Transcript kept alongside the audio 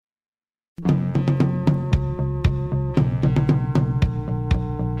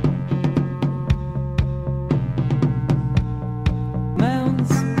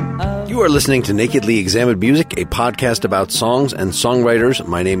You are listening to Nakedly Examined Music, a podcast about songs and songwriters.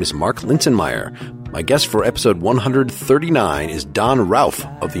 My name is Mark Linsenmeyer. My guest for episode 139 is Don Rauff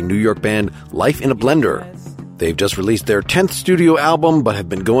of the New York band Life in a Blender. They've just released their 10th studio album, but have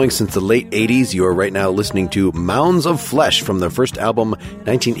been going since the late 80s. You are right now listening to Mounds of Flesh from their first album,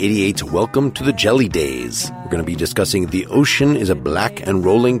 1988's Welcome to the Jelly Days. We're going to be discussing The Ocean is a Black and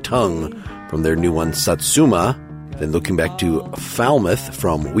Rolling Tongue from their new one, Satsuma. Then looking back to Falmouth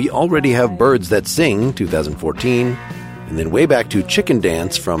from We Already Have Birds That Sing, 2014. And then way back to Chicken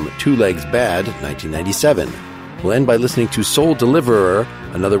Dance from Two Legs Bad, 1997. We'll end by listening to Soul Deliverer,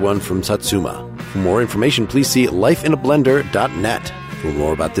 another one from Satsuma. For more information, please see lifeinablender.net. For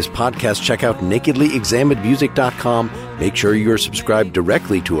more about this podcast, check out nakedlyexaminedmusic.com. Make sure you're subscribed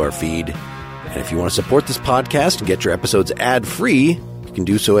directly to our feed. And if you want to support this podcast and get your episodes ad-free, you can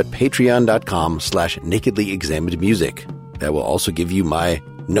do so at patreon.com/nakedlyexaminedmusic. That will also give you my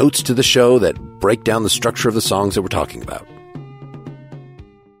notes to the show that break down the structure of the songs that we're talking about.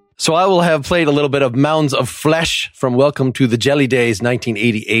 So I will have played a little bit of Mounds of Flesh from Welcome to the Jelly Days,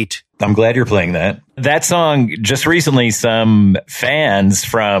 1988. I'm glad you're playing that. That song, just recently, some fans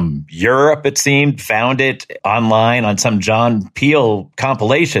from Europe, it seemed, found it online on some John Peel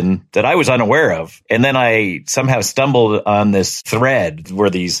compilation that I was unaware of. And then I somehow stumbled on this thread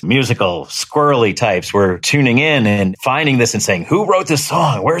where these musical squirrely types were tuning in and finding this and saying, who wrote this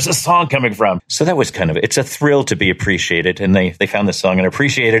song? Where's this song coming from? So that was it's a thrill to be appreciated. And they found this song and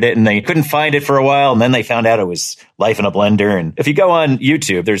appreciated it. And they couldn't find it for a while. And then they found out it was Life in a Blender. And if you go on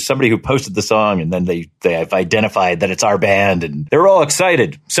YouTube, there's somebody who posted the song and then they have identified that it's our band and they're all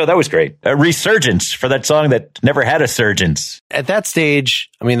excited. So that was great. A resurgence for that song that never had a surgence. At that stage,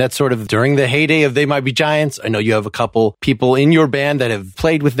 I mean, that's sort of during the heyday of They Might Be Giants. I know you have a couple people in your band that have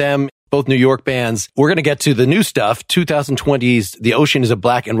played with them, both New York bands. We're going to get to the new stuff, 2020's The Ocean is a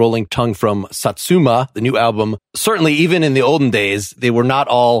Black and Rolling Tongue from Satsuma, the new album. Certainly, even in the olden days, they were not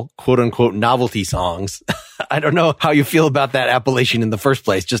all quote-unquote novelty songs. I don't know how you feel about that appellation in the first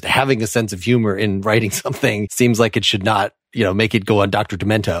place. Just having a sense of humor in writing something seems like it should not, make it go on Dr.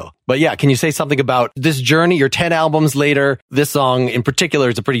 Demento. But yeah, can you say something about this journey? You're 10 albums later. This song in particular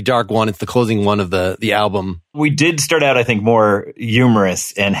is a pretty dark one. It's the closing one of the album. We did start out, I think, more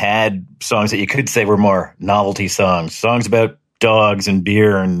humorous and had songs that you could say were more novelty songs about dogs and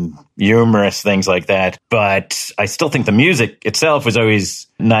beer and humorous things like that. But I still think the music itself was always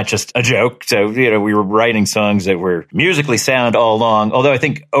not just a joke. So, we were writing songs that were musically sound all along. Although I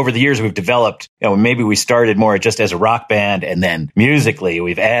think over the years we've developed, maybe we started more just as a rock band and then musically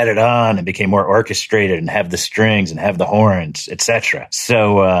we've added on and became more orchestrated and have the strings and have the horns, etc.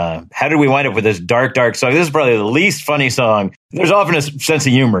 So, how did we wind up with this dark, dark song? This is probably the least funny song. There's often a sense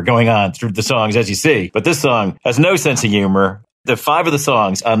of humor going on through the songs, as you see, but this song has no sense of humor. The 5 of the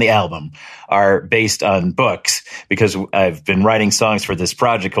songs on the album are based on books because I've been writing songs for this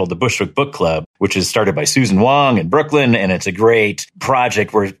project called the Bushwick Book Club, which is started by Susan Wong in Brooklyn. And it's a great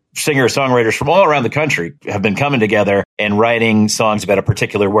project where singer-songwriters from all around the country have been coming together and writing songs about a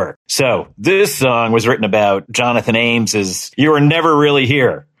particular work. So this song was written about Jonathan Ames's You Were Never Really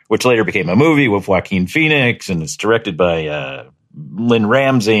Here, which later became a movie with Joaquin Phoenix and it's directed by Lynn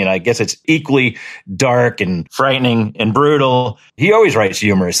Ramsey, and I guess it's equally dark and frightening and brutal. He always writes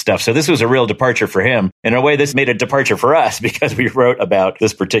humorous stuff, so this was a real departure for him. In a way, this made a departure for us because we wrote about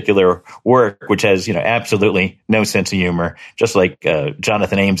this particular work, which has, absolutely no sense of humor, just like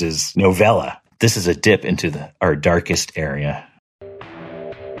Jonathan Ames's novella. This is a dip into our darkest area.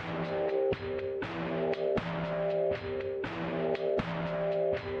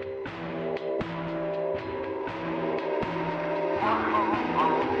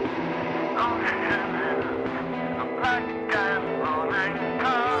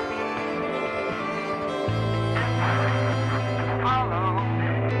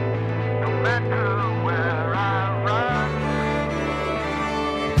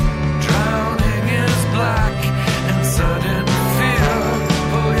 Drowning is black and sudden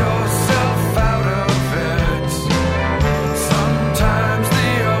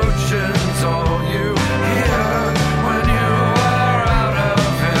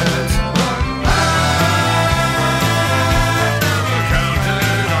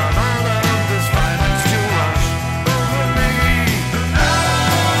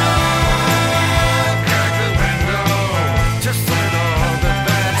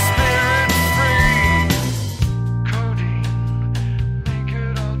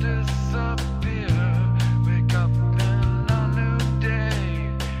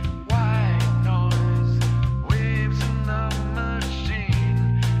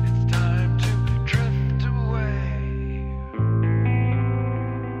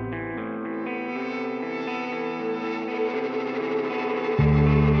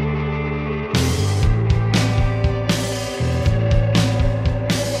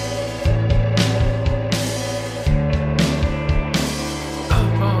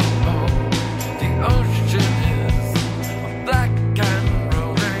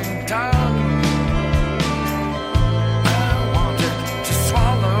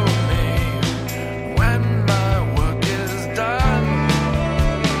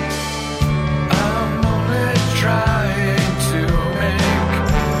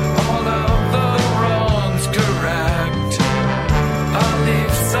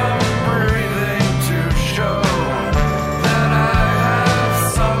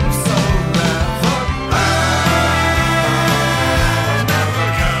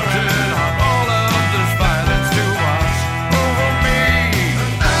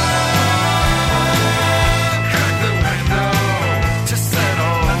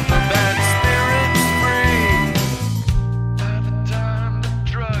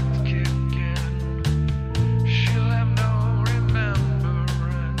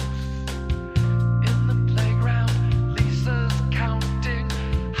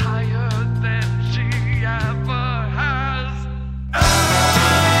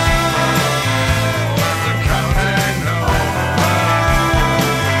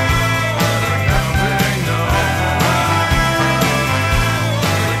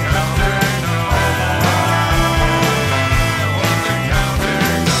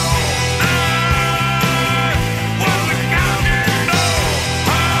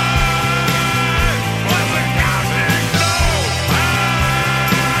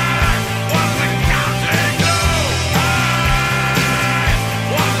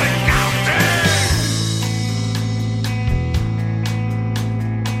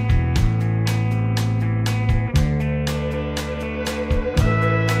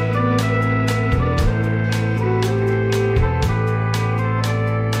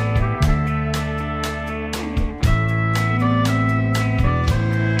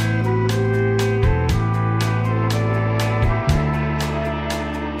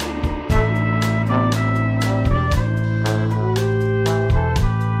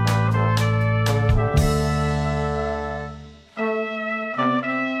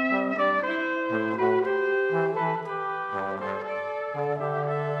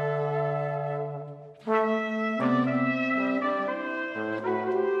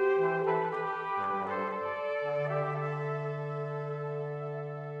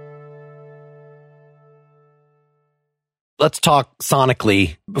Let's talk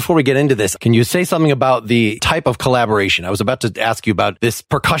sonically. Before we get into this, can you say something about the type of collaboration? I was about to ask you about this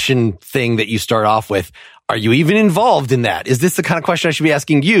percussion thing that you start off with. Are you even involved in that? Is this the kind of question I should be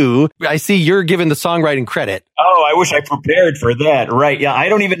asking you? I see you're given the songwriting credit. Oh, I wish I prepared for that. Right. Yeah, I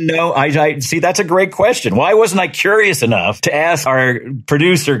don't even know. I see, that's a great question. Why wasn't I curious enough to ask our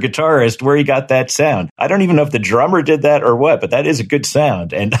producer, guitarist, where he got that sound? I don't even know if the drummer did that or what, but that is a good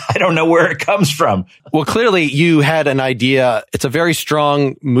sound. And I don't know where it comes from. Well, clearly you had an idea. It's a very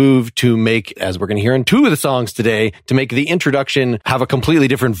strong move to make, as we're going to hear in two of the songs today, to make the introduction have a completely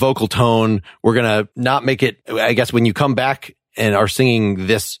different vocal tone. We're going to not make it, I guess, when you come back and are singing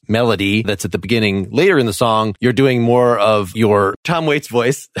this melody that's at the beginning later in the song, you're doing more of your Tom Waits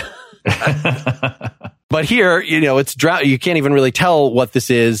voice. But here, it's you can't even really tell what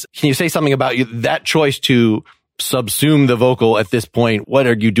this is. Can you say something about that choice to subsume the vocal at this point? What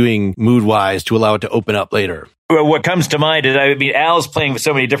are you doing mood-wise to allow it to open up later? Well, what comes to mind is, Al's playing with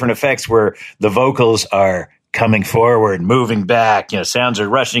so many different effects where the vocals are coming forward, moving back, sounds are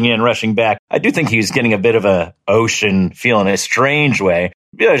rushing in, rushing back. I do think he's getting a bit of a ocean feel in a strange way.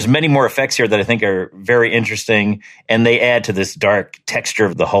 There's many more effects here that I think are very interesting, and they add to this dark texture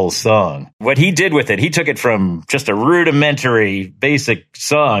of the whole song. What he did with it, he took it from just a rudimentary, basic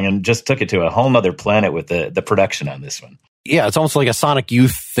song and just took it to a whole nother planet with the production on this one. Yeah, it's almost like a Sonic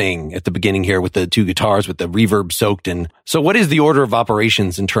Youth thing at the beginning here with the two guitars with the reverb soaked in. So what is the order of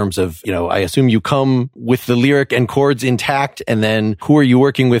operations in terms of, I assume you come with the lyric and chords intact, and then who are you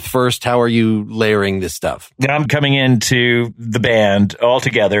working with first? How are you layering this stuff? I'm coming into the band all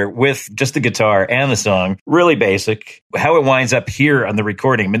together with just the guitar and the song, really basic. How it winds up here on the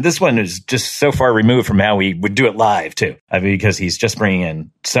recording. This one is just so far removed from how we would do it live too. Because he's just bringing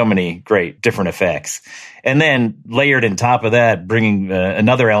in so many great different effects. And then layered on top of that, bringing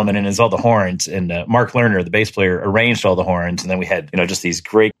another element in is all the horns. And Mark Lerner, the bass player, arranged all the horns. And then we had, just these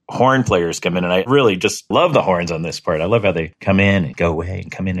great horn players come in. And I really just love the horns on this part. I love how they come in and go away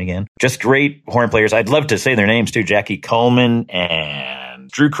and come in again. Just great horn players. I'd love to say their names too. Jackie Coleman and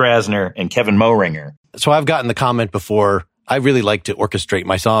Drew Krasner and Kevin Mohringer. So I've gotten the comment before, I really like to orchestrate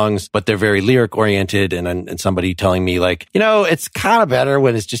my songs, but they're very lyric oriented. And somebody telling me like, it's kind of better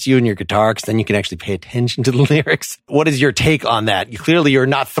when it's just you and your guitar, because then you can actually pay attention to the lyrics. What is your take on that? Clearly, you're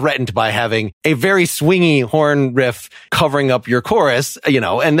not threatened by having a very swingy horn riff covering up your chorus,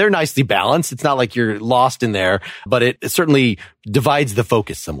 and they're nicely balanced. It's not like you're lost in there, but it certainly divides the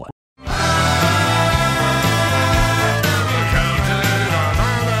focus somewhat.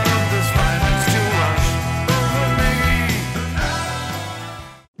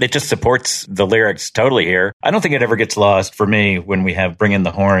 It just supports the lyrics totally here. I don't think it ever gets lost for me when we bring in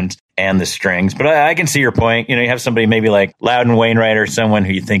the horns and the strings. But I can see your point. You have somebody maybe like Loudon Wainwright or someone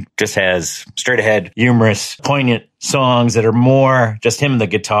who you think just has straight ahead, humorous, poignant songs that are more just him and the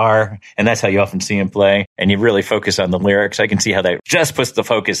guitar. And that's how you often see him play. And you really focus on the lyrics. I can see how that just puts the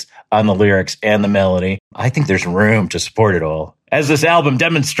focus on the lyrics and the melody. I think there's room to support it all, as this album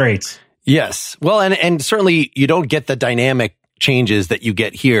demonstrates. Yes. Well, and certainly you don't get the dynamic changes that you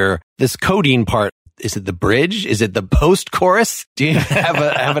get here. This codeine part, is it the bridge? Is it the post-chorus? Do you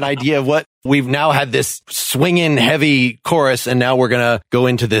have an idea of what? We've now had this swinging heavy chorus, and now we're going to go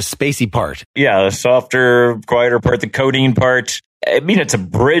into this spacey part. Yeah, the softer, quieter part, the codeine part. It's a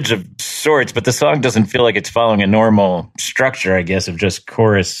bridge of sorts, but the song doesn't feel like it's following a normal structure, I guess, of just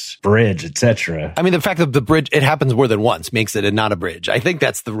chorus, bridge, etc. The fact that the bridge, it happens more than once, makes it not a bridge. I think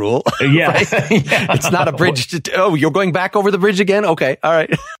that's the rule. Yeah. Right? Yeah. It's not a bridge. You're going back over the bridge again? Okay. All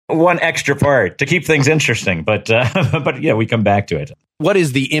right. One extra part to keep things interesting, but yeah, we come back to it. What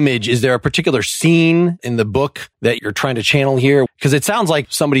is the image? Is there a particular scene in the book that you're trying to channel here? Because it sounds like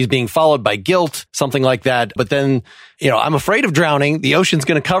somebody's being followed by guilt, something like that. But then, I'm afraid of drowning. The ocean's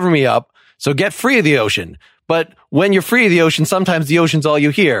going to cover me up. So get free of the ocean. But when you're free of the ocean, sometimes the ocean's all you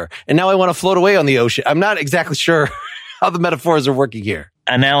hear. And now I want to float away on the ocean. I'm not exactly sure how the metaphors are working here.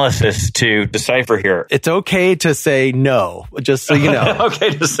 Analysis to decipher here. It's okay to say no, just so you know.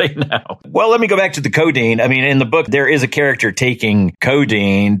 Okay to say no. Well, let me go back to the codeine. In the book, there is a character taking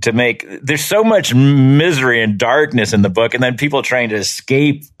codeine to make, there's so much misery and darkness in the book, and then people trying to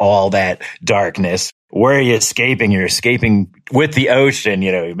escape all that darkness. Where are you escaping? You're escaping with the ocean.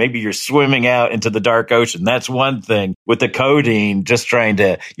 Maybe you're swimming out into the dark ocean. That's one thing. With the codeine, just trying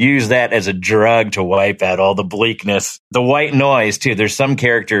to use that as a drug to wipe out all the bleakness. The white noise, too. There's some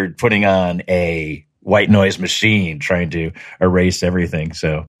character putting on a white noise machine trying to erase everything.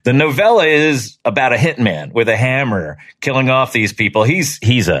 So The novella is about a hitman with a hammer killing off these people.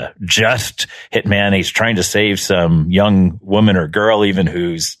 He's a just hitman. He's trying to save some young woman or girl even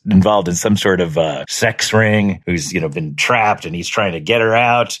who's involved in some sort of sex ring, who's, been trapped, and he's trying to get her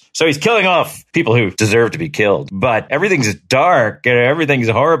out. So he's killing off people who deserve to be killed. But everything's dark and everything's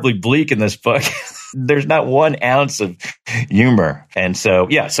horribly bleak in this book. There's not 1 ounce of humor. And so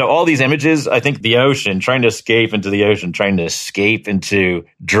all these images, I think the ocean, trying to escape into the ocean, trying to escape into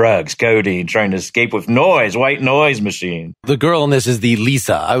drugs, codeine, trying to escape with noise, white noise machine. The girl in this is the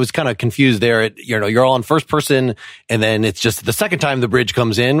Lisa. I was kind of confused there. You're all in first person, and then it's just the second time the bridge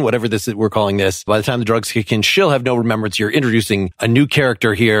comes in, whatever this is, we're calling this. By the time the drugs kick in, she'll have no remembrance. You're introducing a new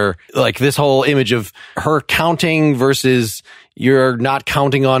character here. Like this whole image of her counting versus you're not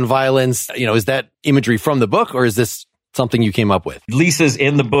counting on violence. Is that imagery from the book, or is this something you came up with? Lisa's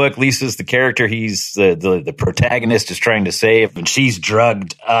in the book. Lisa's the character he's the protagonist is trying to save, and she's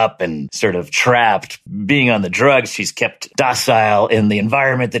drugged up and sort of trapped. Being on the drugs, she's kept docile in the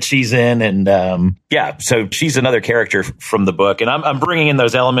environment that she's in. And so she's another character from the book. And I'm bringing in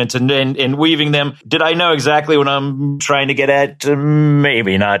those elements and weaving them. Did I know exactly what I'm trying to get at?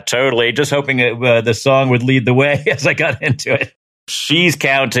 Maybe not totally. Just hoping the song would lead the way as I got into it. She's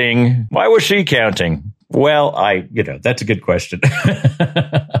counting. Why was she counting? Well, that's a good question.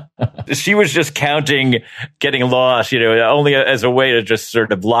 She was just counting, getting lost, only as a way to just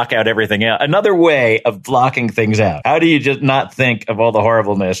sort of block out everything else. Another way of blocking things out. How do you just not think of all the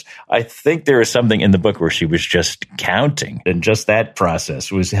horribleness? I think there is something in the book where she was just counting, and just that process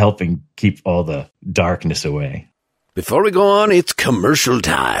was helping keep all the darkness away. Before we go on, it's commercial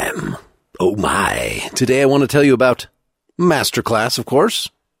time. Oh my. Today I want to tell you about Masterclass, of course,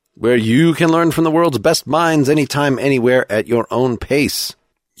 where you can learn from the world's best minds anytime, anywhere, at your own pace.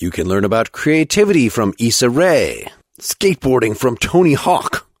 You can learn about creativity from Issa Rae, skateboarding from Tony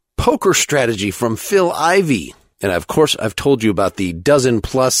Hawk, poker strategy from Phil Ivey, and of course I've told you about the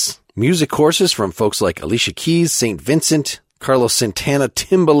dozen-plus music courses from folks like Alicia Keys, St. Vincent, Carlos Santana,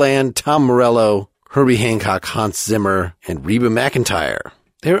 Timbaland, Tom Morello, Herbie Hancock, Hans Zimmer, and Reba McEntire.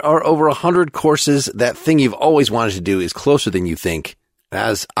 There are over 100 courses. That thing you've always wanted to do is closer than you think.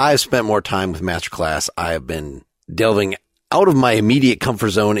 As I've spent more time with Masterclass, I have been delving out of my immediate comfort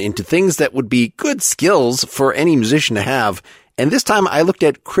zone into things that would be good skills for any musician to have. And this time I looked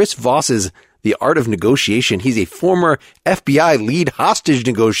at Chris Voss's The Art of Negotiation. He's a former FBI lead hostage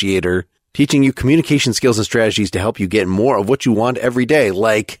negotiator, teaching you communication skills and strategies to help you get more of what you want every day,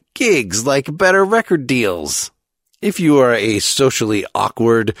 like gigs, like better record deals. If you are a socially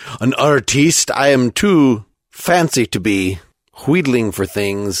awkward, an artiste, I am too fancy to be wheedling for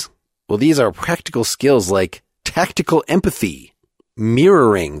things. Well, these are practical skills like tactical empathy,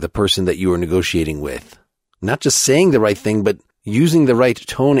 mirroring the person that you are negotiating with, not just saying the right thing, but using the right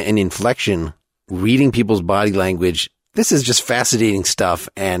tone and inflection, reading people's body language. This is just fascinating stuff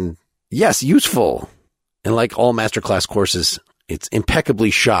and, yes, useful. And like all Masterclass courses, it's impeccably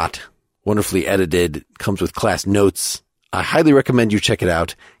shot, wonderfully edited, comes with class notes. I highly recommend you check it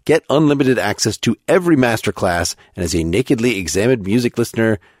out. Get unlimited access to every Masterclass, and as a Nakedly Examined Music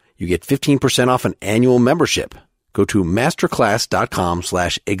listener, you get 15% off an annual membership. Go to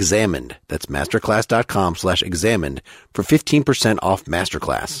masterclass.com/examined. That's masterclass.com/examined for 15% off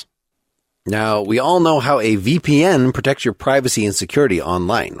Masterclass. Now, we all know how a VPN protects your privacy and security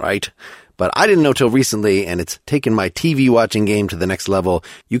online, right? But I didn't know till recently, and it's taken my TV watching game to the next level.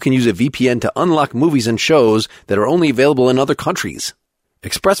 You can use a VPN to unlock movies and shows that are only available in other countries.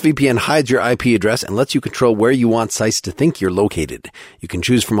 ExpressVPN hides your IP address and lets you control where you want sites to think you're located. You can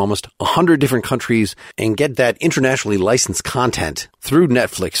choose from almost 100 different countries and get that internationally licensed content through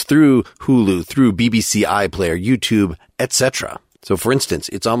Netflix, through Hulu, through BBC iPlayer, YouTube, etc. So for instance,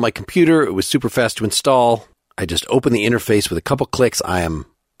 it's on my computer. It was super fast to install. I just open the interface with a couple clicks. I am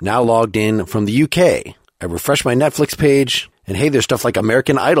now logged in from the UK. I refresh my Netflix page, and hey, there's stuff like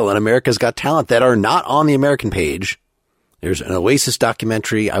American Idol and America's Got Talent that are not on the American page. There's an Oasis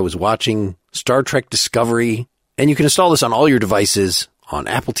documentary I was watching, Star Trek Discovery, and you can install this on all your devices, on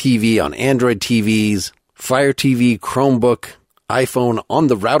Apple TV, on Android TVs, Fire TV, Chromebook, iPhone, on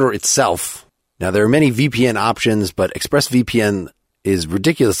the router itself. Now, there are many VPN options, but ExpressVPN is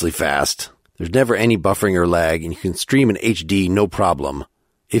ridiculously fast. There's never any buffering or lag, and you can stream in HD no problem.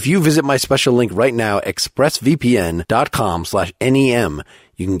 If you visit my special link right now, expressvpn.com/NEM,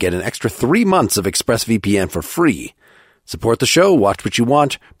 you can get an extra 3 months of ExpressVPN for free. Support the show, watch what you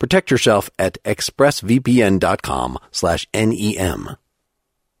want, protect yourself at expressvpn.com/NEM.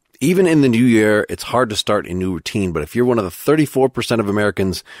 Even in the new year, it's hard to start a new routine, but if you're one of the 34% of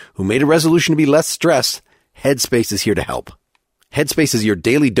Americans who made a resolution to be less stressed, Headspace is here to help. Headspace is your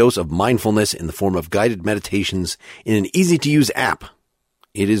daily dose of mindfulness in the form of guided meditations in an easy-to-use app.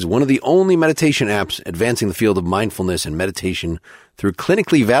 It is one of the only meditation apps advancing the field of mindfulness and meditation through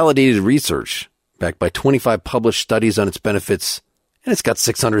clinically validated research, backed by 25 published studies on its benefits, and it's got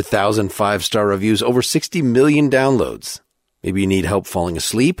 600,000 5-star reviews, over 60 million downloads. Maybe you need help falling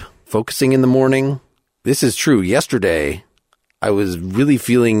asleep, focusing in the morning. This is true. Yesterday, I was really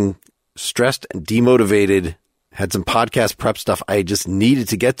feeling stressed and demotivated, had some podcast prep stuff I just needed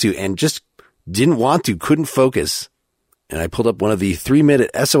to get to and just didn't want to, couldn't focus. And I pulled up one of the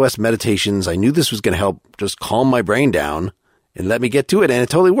 3-minute SOS meditations. I knew this was going to help just calm my brain down and let me get to it, and it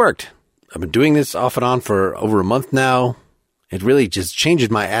totally worked. I've been doing this off and on for over a month now. It really just changes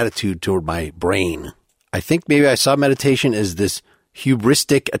my attitude toward my brain. I think maybe I saw meditation as this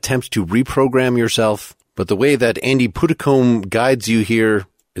hubristic attempt to reprogram yourself, but the way that Andy Puddicombe guides you here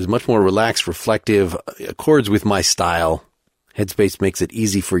is much more relaxed, reflective, accords with my style. Headspace makes it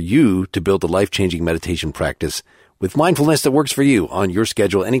easy for you to build a life-changing meditation practice with mindfulness that works for you on your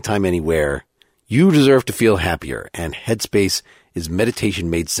schedule, anytime, anywhere. You deserve to feel happier, and Headspace is meditation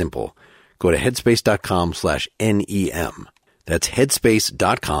made simple. Go to headspace.com/NEM. That's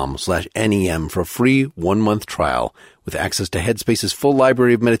headspace.com/NEM for a free 1-month trial with access to Headspace's full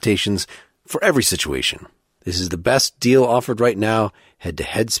library of meditations for every situation. This is the best deal offered right now. Head to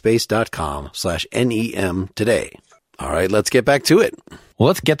headspace.com/NEM today. All right, let's get back to it. Well,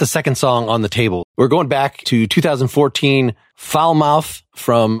 let's get the second song on the table. We're going back to 2014, Foul Mouth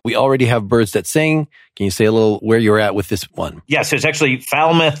from We Already Have Birds That Sing. Can you say a little where you're at with this one? Yeah, so it's actually,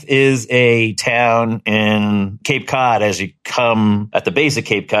 Falmouth is a town in Cape Cod as you come at the base of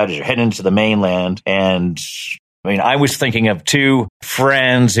Cape Cod, as you're heading into the mainland. And I mean, I was thinking of two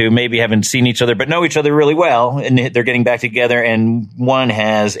friends who maybe haven't seen each other, but know each other really well, and they're getting back together, and one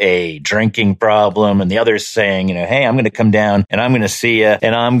has a drinking problem, and the other's saying, hey, I'm going to come down, and I'm going to see you,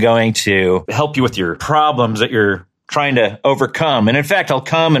 and I'm going to help you with your problems that you're trying to overcome. And in fact, I'll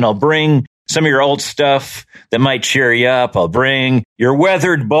come and I'll bring some of your old stuff that might cheer you up. I'll bring your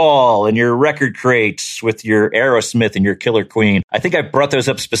weathered ball and your record crates with your Aerosmith and your Killer Queen. I think I brought those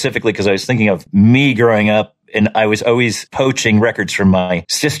up specifically because I was thinking of me growing up, and I was always poaching records from my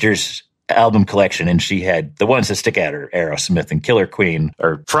sister's album collection, and she had the ones that stick out, her Aerosmith and Killer Queen,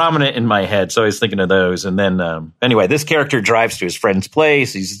 are prominent in my head. So I was thinking of those. And then, anyway, this character drives to his friend's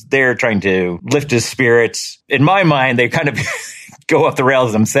place. He's there trying to lift his spirits. In my mind, they kind of go off the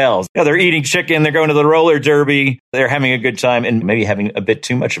rails themselves. They're eating chicken. They're going to the roller derby. They're having a good time, and maybe having a bit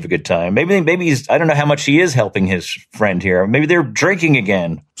too much of a good time. Maybe he's, I don't know how much he is helping his friend here. Maybe they're drinking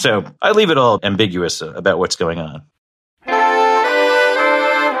again. So I leave it all ambiguous about what's going on.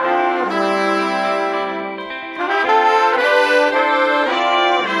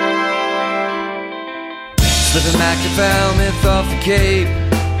 Slipping back to Falmouth off the Cape.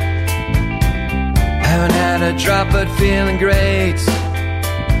 Haven't had a drop but feeling great.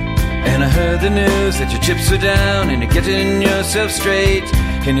 And I heard the news that your chips are down and you're getting yourself straight.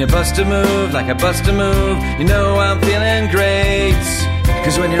 Can you bust a move like I bust a move? You know I'm feeling great.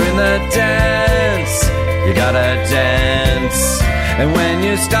 Cause when you're in the dance, you gotta dance. And when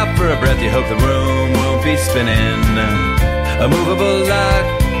you stop for a breath, you hope the room won't be spinning. A movable log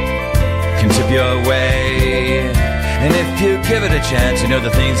can tip your way. And if you give it a chance, you know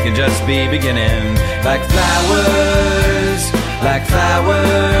the things can just be beginning. Like flowers, like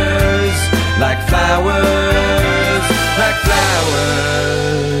flowers, like flowers, like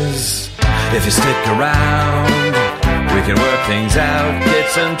flowers. If you stick around, we can work things out, get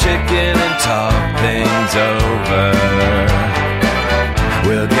some chicken and talk things over.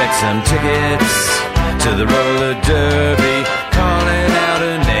 We'll get some tickets to the roller derby, calling out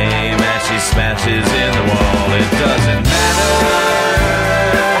her name as she smashes in the wall. It doesn't matter.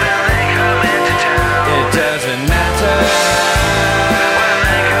 Will they come into town? It doesn't matter. Will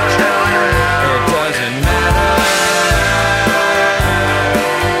they ghost around? It doesn't matter.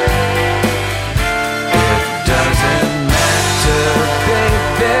 It doesn't matter,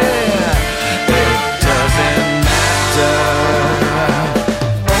 baby. It doesn't matter.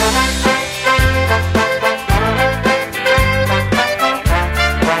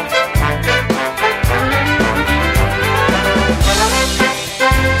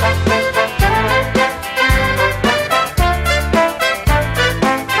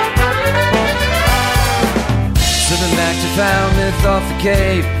 Falmouth off the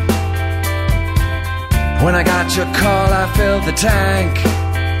Cape. When I got your call, I filled the tank,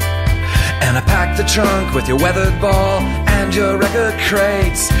 and I packed the trunk with your weathered ball and your record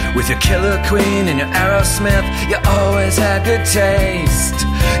crates. With your Killer Queen and your Aerosmith, you always had good taste.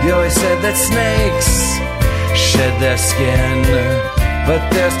 You always said that snakes shed their skin, but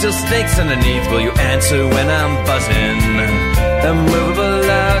there's still snakes underneath. Will you answer when I'm buzzing? Immovable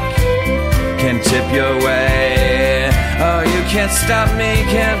luck can tip your way. Oh, you can't stop me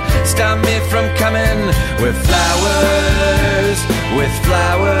from coming with flowers,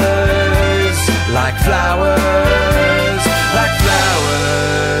 like flowers, like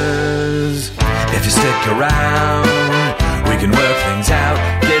flowers. If you stick around, we can work things out,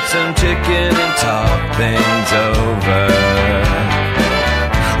 get some chicken and talk things over.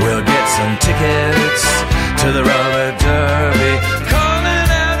 We'll get some tickets to the roller derby, calling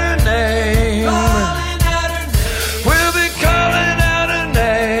out her name. We'll be calling out her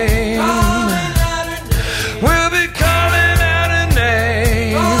name. We'll be calling out her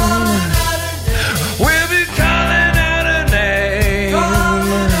name. We'll be calling out her name.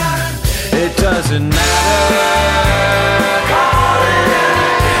 It doesn't matter.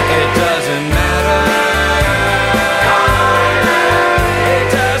 It doesn't matter.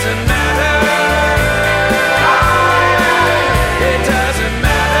 It doesn't matter. It doesn't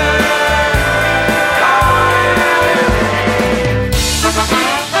matter.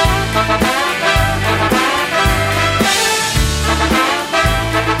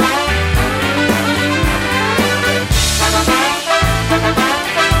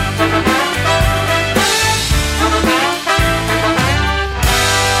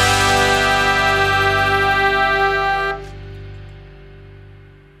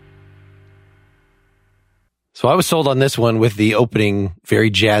 So I was sold on this one with the opening,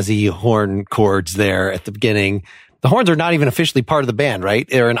 very jazzy horn chords there at the beginning. The horns are not even officially part of the band, right?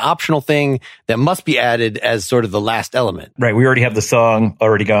 They're an optional thing that must be added as sort of the last element. Right. We already have the song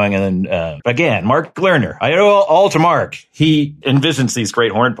already going. And then, again, Mark Lerner. I owe all to Mark. He envisions these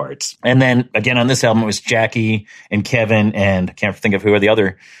great horn parts. And then again, on this album, it was Jackie and Kevin, and I can't think of who are the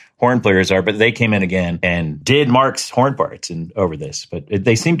other horn players are, but they came in again and did Mark's horn parts and over this, but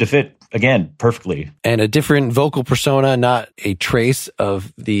they seem to fit again perfectly. And a different vocal persona, not a trace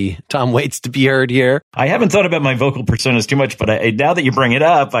of the Tom Waits to be heard here. I haven't thought about my vocal personas too much, but now that you bring it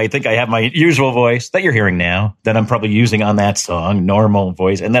up, I think I have my usual voice that you're hearing now that I'm probably using on that song, normal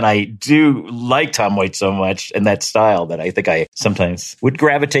voice. And then I do like Tom Waits so much and that style that I think I sometimes would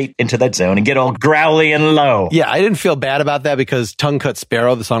gravitate into that zone and get all growly and low. Yeah, I didn't feel bad about that because Tongue Cut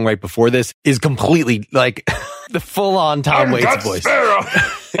Sparrow, the song right before this, is completely like the full-on Tom Waits voice.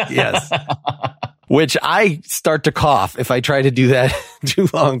 Yes. Which I start to cough if I try to do that too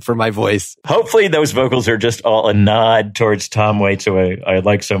long for my voice. Hopefully those vocals are just all a nod towards Tom Waits, who I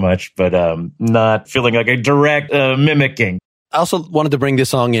like so much, but not feeling like a direct mimicking. I also wanted to bring this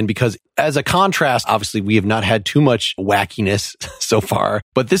song in because as a contrast, obviously we have not had too much wackiness so far,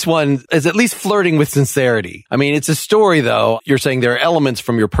 but this one is at least flirting with sincerity. I mean, it's a story though. You're saying there are elements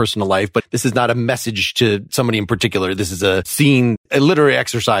from your personal life, but this is not a message to somebody in particular. This is a scene, a literary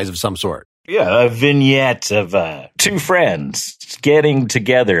exercise of some sort. Yeah, a vignette of two friends getting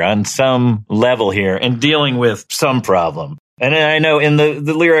together on some level here and dealing with some problem. And I know in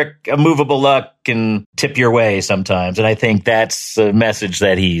the lyric, a movable luck can tip your way sometimes. And I think that's the message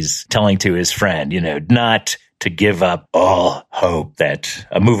that he's telling to his friend, not to give up all hope that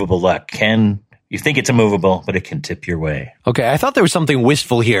a movable luck can, you think it's immovable, but it can tip your way. Okay, I thought there was something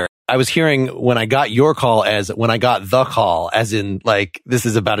wistful here. I was hearing when I got your call as when I got the call, as in like this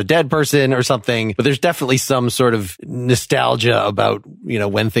is about a dead person or something. But there's definitely some sort of nostalgia about,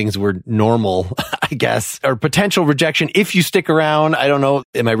 when things were normal, I guess, or potential rejection if you stick around. I don't know.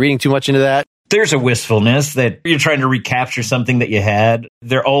 Am I reading too much into that? There's a wistfulness that you're trying to recapture something that you had.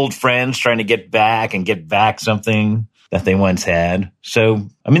 They're old friends trying to get back something that they once had. So,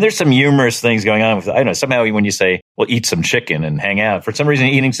 there's some humorous things going on with it. I don't know, somehow when you say, well, eat some chicken and hang out, for some reason,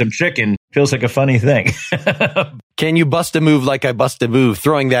 eating some chicken feels like a funny thing. Can you bust a move like I bust a move?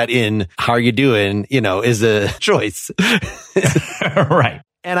 Throwing that in, how are you doing, is a choice. Right.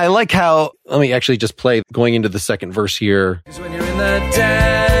 And I like how, let me actually just play going into the second verse here. Because when you're in the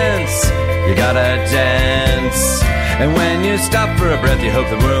dance, you gotta dance. And when you stop for a breath, you hope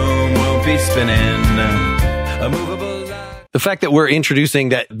the room won't be spinning. A movable line. The fact that we're introducing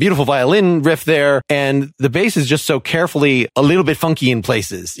that beautiful violin riff there and the bass is just so carefully a little bit funky in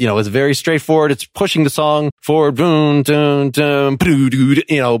places. It's very straightforward. It's pushing the song forward, boom, dun, dun,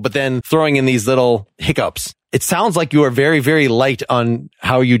 but then throwing in these little hiccups. It sounds like you are very, very light on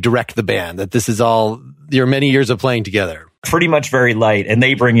how you direct the band, that this is all your many years of playing together. Pretty much very light, and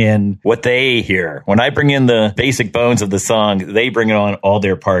they bring in what they hear. When I bring in the basic bones of the song, they bring on all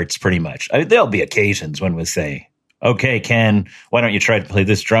their parts pretty much. There'll be occasions when we say, okay, Ken, why don't you try to play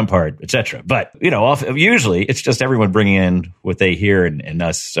this drum part, etc. But, usually it's just everyone bringing in what they hear and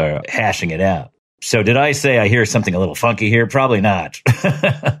us hashing it out. So did I say I hear something a little funky here? Probably not.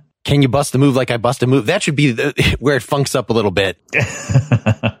 Can you bust a move like I bust a move? That should be where it funks up a little bit.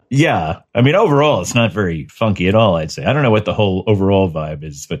 Yeah. I mean, overall, it's not very funky at all, I'd say. I don't know what the whole overall vibe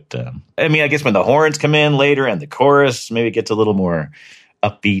is, but I mean, I guess when the horns come in later and the chorus, maybe it gets a little more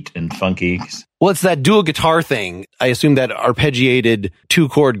upbeat and funky. Well, it's that dual guitar thing. I assume that arpeggiated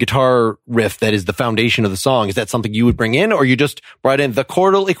 2-chord guitar riff that is the foundation of the song. Is that something you would bring in, or you just brought in the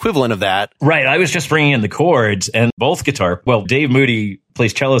chordal equivalent of that? Right. I was just bringing in the chords and both guitar. Well, Dave Moody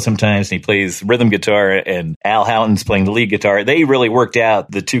plays cello sometimes and he plays rhythm guitar, and Al Houghton's playing the lead guitar. They really worked out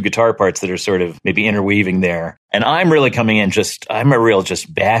the 2 guitar parts that are sort of maybe interweaving there. And I'm really coming in I'm a real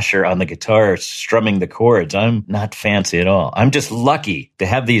just basher on the guitar, strumming the chords. I'm not fancy at all. I'm just lucky to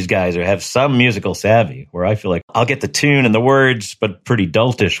have these guys or have some musical savvy where I feel like I'll get the tune and the words, but pretty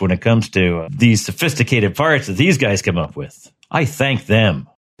doltish when it comes to these sophisticated parts that these guys come up with. I thank them.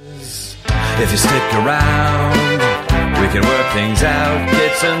 If you stick around, we can work things out,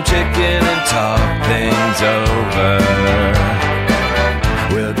 get some chicken and talk things over.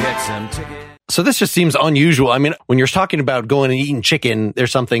 We'll get some tickets. So this just seems unusual. I mean, when you're talking about going and eating chicken,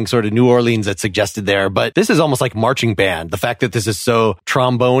 there's something sort of New Orleans that's suggested there, but this is almost like marching band. The fact that this is so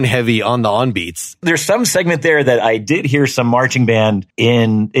trombone heavy on the on-beats. There's some segment there that I did hear some marching band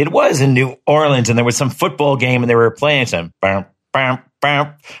in. It was in New Orleans, and there was some football game, and they were playing some bam, bam,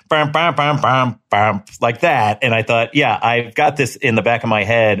 bam, bam, bam, bam, bam, bam, like that. And I thought, yeah, I've got this in the back of my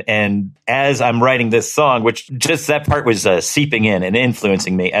head. And as I'm writing this song, which just that part was seeping in and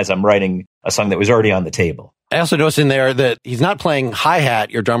influencing me as I'm writing a song that was already on the table. I also noticed in there that he's not playing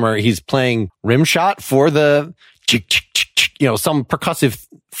hi-hat, your drummer. He's playing rim shot for the, some percussive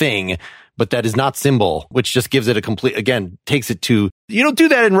thing, but that is not cymbal, which just gives it a complete, again, takes it to, you don't do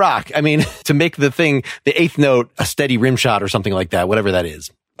that in rock. I mean, to make the thing, the 8th note, a steady rim shot or something like that, whatever that is.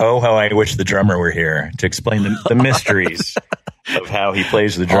 Oh, how I wish the drummer were here to explain the mysteries of how he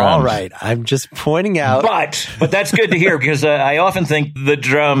plays the drums. All right. I'm just pointing out. But that's good to hear because I often think the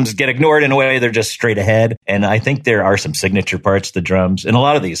drums get ignored in a way. They're just straight ahead. And I think there are some signature parts to the drums in a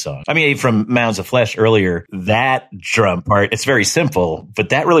lot of these songs. I mean, from Mounds of Flesh earlier, that drum part, it's very simple, but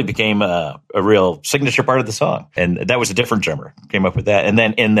that really became a real signature part of the song. And that was a different drummer came up with that. And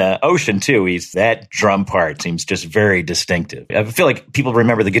then in the Ocean too, that drum part seems just very distinctive. I feel like people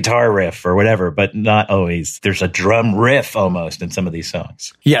remember the guitar riff or whatever, but not always. There's a drum riff almost in some of these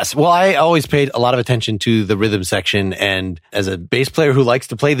songs. Yes. Well, I always paid a lot of attention to the rhythm section, and as a bass player who likes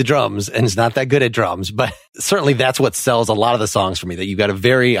to play the drums and is not that good at drums, but certainly that's what sells a lot of the songs for me, that you've got a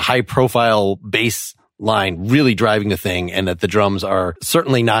very high profile bass line really driving the thing, and that the drums are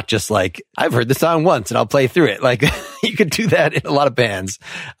certainly not just like, I've heard the song once and I'll play through it. Like you could do that in a lot of bands,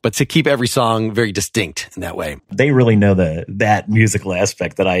 but to keep every song very distinct in that way. They really know that musical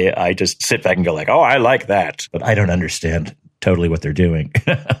aspect that I just sit back and go like, oh, I like that, but I don't understand totally what they're doing.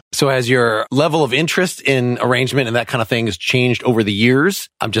 So has your level of interest in arrangement and that kind of thing has changed over the years?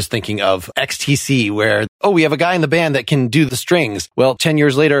 I'm just thinking of XTC where, we have a guy in the band that can do the strings. Well, 10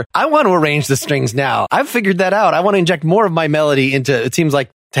 years later, I want to arrange the strings now. I've figured that out. I want to inject more of my melody into, it seems like,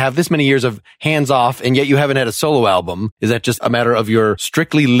 to have this many years of hands off and yet you haven't had a solo album. Is that just a matter of your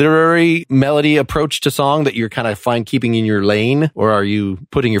strictly literary melody approach to song that you're kind of fine keeping in your lane? Or are you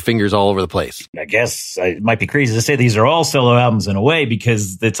putting your fingers all over the place? I guess it might be crazy to say these are all solo albums in a way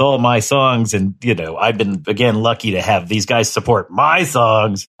because it's all my songs. And, I've been, again, lucky to have these guys support my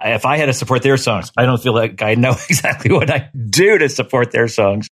songs. If I had to support their songs, I don't feel like I know exactly what I do to support their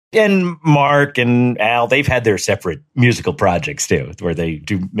songs. And Mark and Al, they've had their separate musical projects too, where they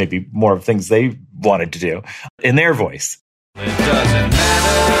do maybe more of things they wanted to do in their voice. It doesn't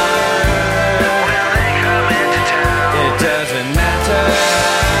matter. It doesn't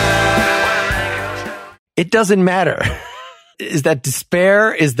matter. It doesn't matter. Is that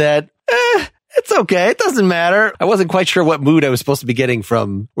despair? Is that, it's okay. It doesn't matter. I wasn't quite sure what mood I was supposed to be getting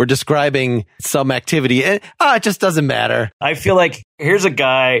from. We're describing some activity. It just doesn't matter. I feel like here's a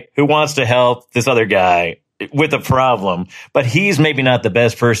guy who wants to help this other guy with a problem, but he's maybe not the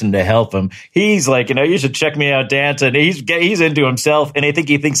best person to help him. He's like, you should check me out dancing. He's into himself. And I think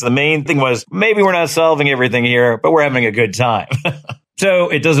he thinks the main thing was maybe we're not solving everything here, but we're having a good time. So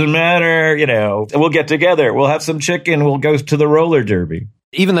it doesn't matter. We'll get together. We'll have some chicken. We'll go to the roller derby.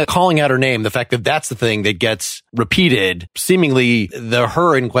 Even the calling out her name, the fact that that's the thing that gets repeated, seemingly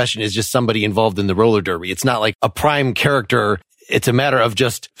her in question is just somebody involved in the roller derby. It's not like a prime character. It's a matter of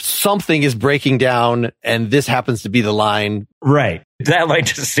just something is breaking down and this happens to be the line. Right. That line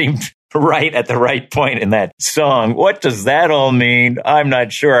just seemed right at the right point in that song. What does that all mean? I'm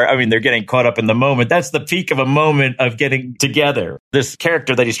not sure. I mean, they're getting caught up in the moment. That's the peak of a moment of getting together. This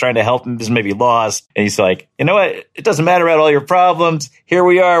character that he's trying to help him is maybe lost. And he's like, you know what? It doesn't matter about all your problems. Here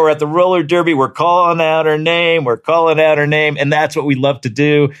we are. We're at the roller derby. We're calling out her name. We're calling out her name. And that's what we love to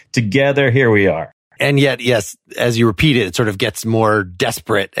do together. Here we are. And yet, yes, as you repeat it, it sort of gets more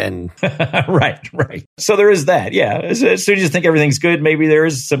desperate and... Right. So there is that, yeah. As soon as you think everything's good, maybe there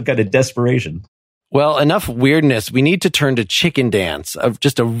is some kind of desperation. Well, enough weirdness. We need to turn to Chicken Dance, of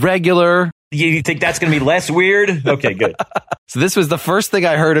just a regular... You think that's going to be less weird? Okay, good. So this was the first thing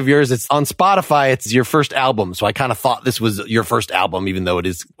I heard of yours. It's on Spotify. It's your first album. So I kind of thought this was your first album, even though it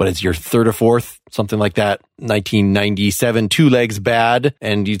is, your third or fourth, something like that. 1997, Two Legs Bad.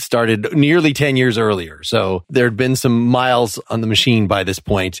 And you started nearly 10 years earlier. So there had been some miles on the machine by this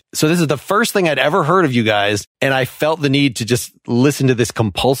point. So this is the first thing I'd ever heard of you guys. And I felt the need to just listen to this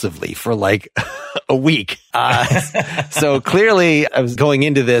compulsively for like a week. So clearly I was going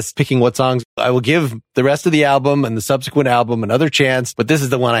into this, picking what songs. I will give the rest of the album and the subsequent album another chance, but this is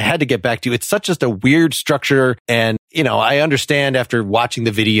the one I had to get back to. It's such just a weird structure. And, I understand after watching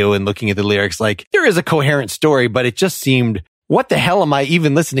the video and looking at the lyrics, like there is a coherent story, but it just seemed, what the hell am I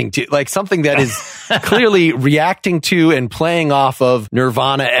even listening to? Like something that is clearly reacting to and playing off of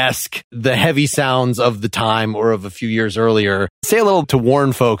Nirvana-esque, the heavy sounds of the time or of a few years earlier. Say a little to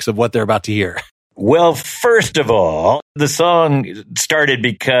warn folks of what they're about to hear. Well, first of all, the song started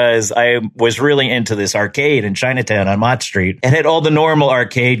because I was really into this arcade in Chinatown on Mott Street. It had all the normal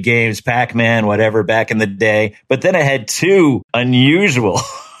arcade games, Pac-Man, whatever, back in the day. But then it had two unusual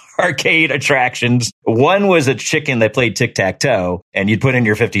arcade attractions. One was a chicken that played tic-tac-toe, and you'd put in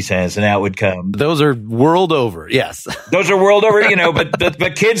your 50 cents and out would come. Those are world over, yes. Those are world over,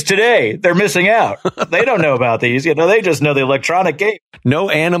 but kids today, they're missing out. They don't know about these, they just know the electronic game. No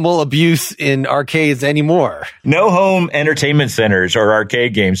animal abuse in arcades anymore. No home entertainment centers or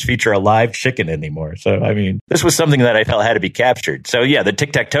arcade games feature a live chicken anymore. So, this was something that I felt had to be captured. So, yeah, the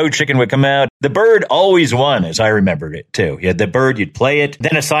tic-tac-toe chicken would come out. The bird always won, as I remembered it, too. You had the bird, you'd play it.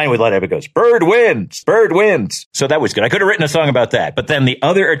 Then a sign would light up. It goes, bird wins, bird wins. So that was good. I could have written a song about that. But then the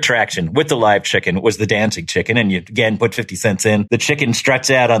other attraction with the live chicken was the dancing chicken. And you, again, put 50 cents in. The chicken struts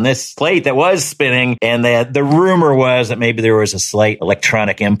out on this plate that was spinning. And the rumor was that maybe there was a slight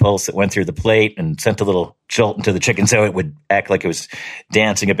electronic impulse that went through the plate and sent a little jolt into the chicken so it would act like it was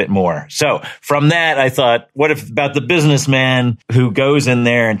dancing a bit more. So from that, I thought, what if about the businessman who goes in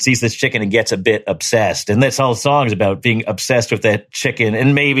there and sees this chicken and gets a bit obsessed? And this whole song is about being obsessed with that chicken,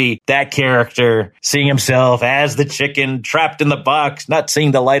 and maybe that character seeing himself as the chicken trapped in the box, not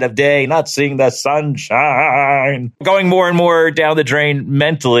seeing the light of day, not seeing the sunshine, going more and more down the drain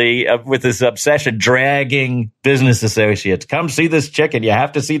mentally with this obsession, dragging business associates. Come see this chicken. You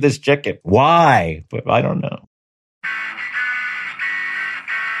have to see this chicken. Why? But I don't know.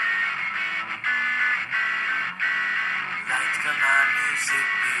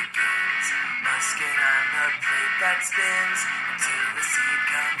 Spins until the seed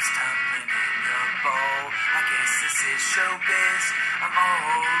comes tumbling in your bowl. I guess this is showbiz. I'm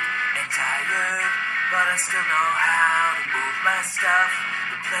old and tired, but I still know how to move my stuff.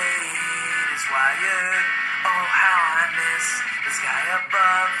 The plate is wired. Oh, how I miss the sky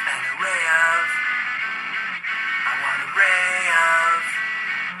above and a ray of. I want a ray of.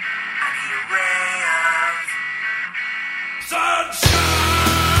 I need a ray of sunshine.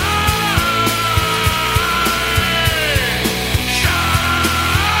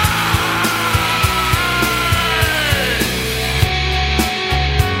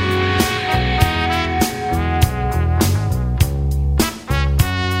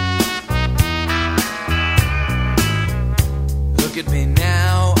 Look at me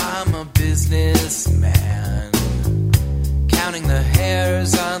now, I'm a businessman, counting the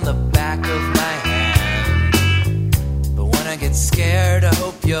hairs on the back of my hand. But when I get scared, I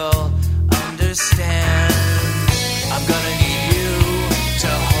hope you'll understand. I'm gonna need you to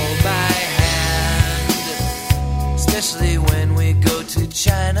hold my hand, especially when we go to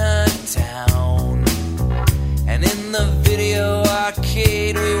Chinatown. And in the video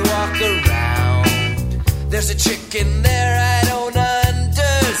arcade we walk around. There's a chicken there I don't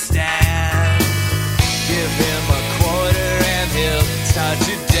understand. Give him a quarter and he'll start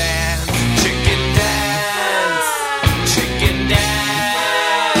to dance. Chicken dance, chicken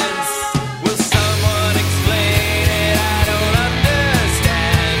dance. Will someone explain it? I don't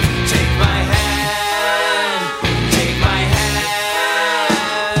understand. Take my hand, take my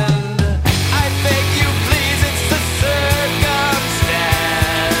hand. I beg you please, it's the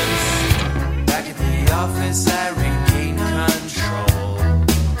circumstance. Back at the office I regain control.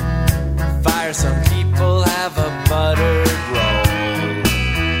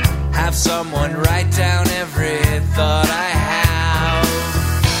 have someone write down every thought I have.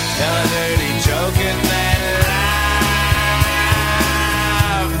 Tell a dirty joke and then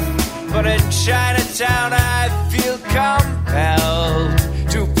laugh. But in Chinatown I feel compelled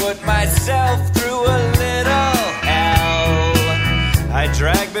to put myself through a little hell. I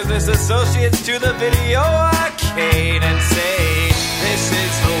drag business associates to the video arcade and say, this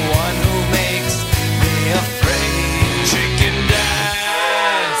is the one who makes me afraid. Chicken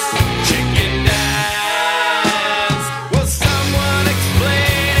dance, chicken dance. Will someone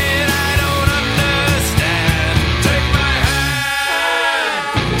explain it? I don't understand. Take my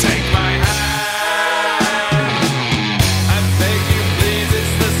hand, take my hand. I beg you please,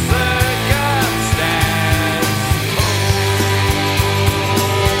 it's the circumstance.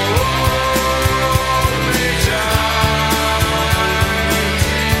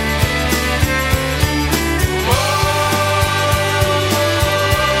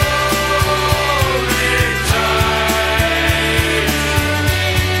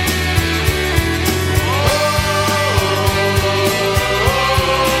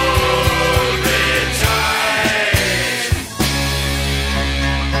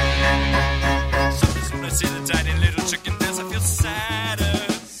 Sometimes when I see the tiny little chicken dance, I feel sadder.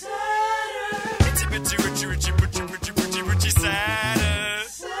 It's a bit richy, richy, richy, richy, richy, richy, sadder.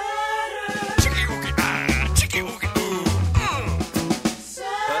 Chicky ookie, ah, chicky ookie, ooh.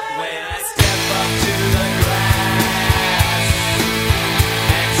 But when I step up to the grass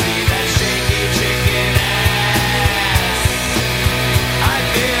and see that shaky chicken ass, I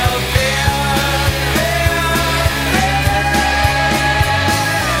feel.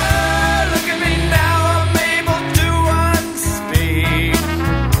 Look at me now, I'm able to unspeak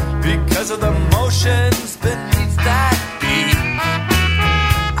because of the motions beneath that beat.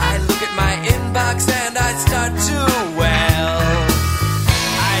 I look at my inbox and I start to well.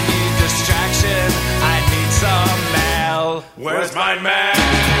 I need distraction, I need some mail. Where's my mail?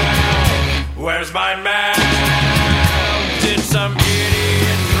 Where's my mail? Did some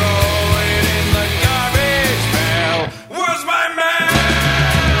idiot throw it in the garbage pail? Where's my mail?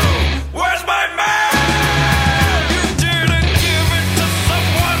 Where's my mail? You didn't give it to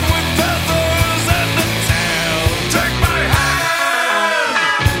someone with feathers and a tail. Take my hand,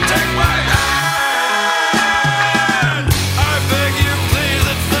 take my hand. I beg you please,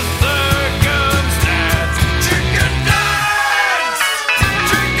 it's the circumstance. Chicken dance,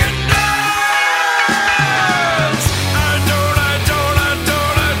 chicken dance. I don't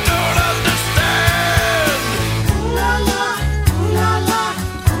understand. Ooh la la, ooh la la,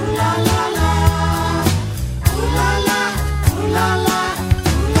 ooh la la la. Ooh la la, ooh la la,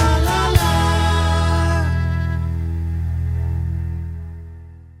 ooh la la la.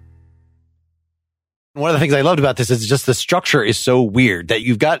 One of the things I loved about this is just the structure is so weird that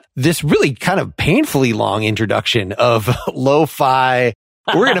you've got this really kind of painfully long introduction of lo-fi.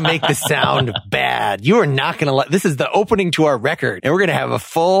 We're going to make this sound bad. You are not going to let, this is the opening to our record and we're going to have a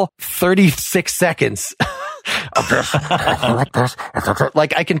full 36 seconds of this. Like this.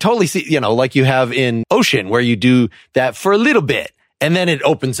 Like I can totally see, like you have in Ocean where you do that for a little bit. And then it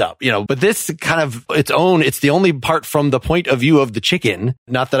opens up, but this kind of it's the only part from the point of view of the chicken.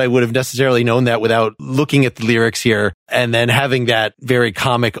 Not that I would have necessarily known that without looking at the lyrics here and then having that very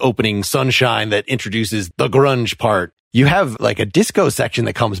comic opening Sunshine that introduces the grunge part. You have like a disco section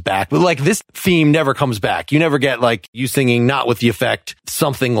that comes back, but like this theme never comes back. You never get like you singing Not With the Effect,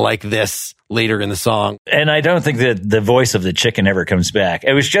 something like this later in the song. And I don't think that the voice of the chicken ever comes back.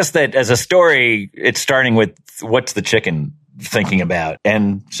 It was just that as a story, it's starting with what's the chicken thinking about.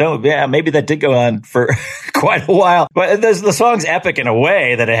 And so, yeah, maybe that did go on for quite a while. But the song's epic in a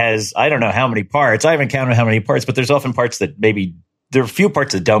way that it has, I don't know how many parts. I haven't counted how many parts, but there's often parts that maybe there are a few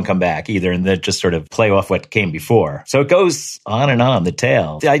parts that don't come back either, and that just sort of play off what came before. So it goes on and on, the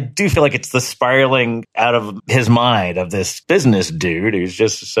tale. I do feel like it's the spiraling out of his mind of this business dude who's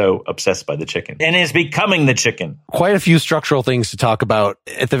just so obsessed by the chicken and is becoming the chicken. Quite a few structural things to talk about,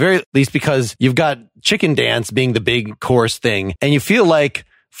 at the very least, because you've got chicken dance being the big chorus thing, and you feel like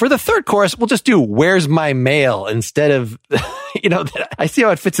for the third chorus, we'll just do Where's My Mail instead of, I see how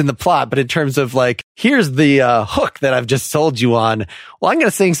it fits in the plot, but in terms of like, here's the hook that I've just sold you on. Well, I'm going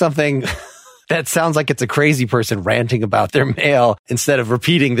to sing something that sounds like it's a crazy person ranting about their mail instead of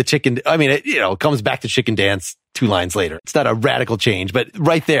repeating the chicken. I mean, it comes back to chicken dance 2 lines later. It's not a radical change, but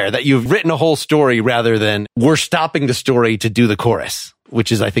right there that you've written a whole story rather than we're stopping the story to do the chorus,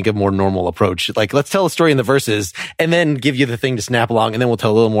 which is, I think, a more normal approach. Like, let's tell a story in the verses and then give you the thing to snap along, and then we'll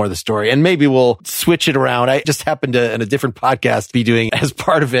tell a little more of the story. And maybe we'll switch it around. I just happened to, in a different podcast, be doing as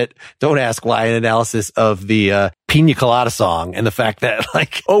part of it, don't ask why, an analysis of the Pina Colada song, and the fact that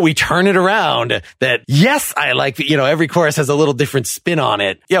like, oh, we turn it around, that yes, I like, every chorus has a little different spin on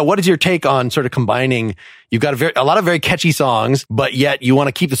it. Yeah. What is your take on sort of combining? You've got a lot of very catchy songs, but yet you want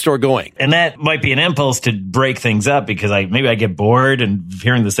to keep the story going. And that might be an impulse to break things up because maybe I get bored and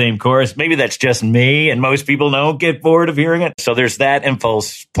hearing the same chorus. Maybe that's just me, and most people don't get bored of hearing it. So there's that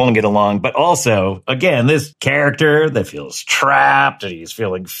impulse pulling it along. But also, again, this character that feels trapped and he's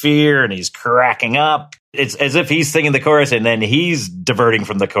feeling fear and he's cracking up. It's as if he's singing the chorus and then he's diverting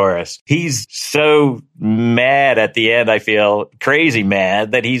from the chorus. He's so mad at the end, I feel crazy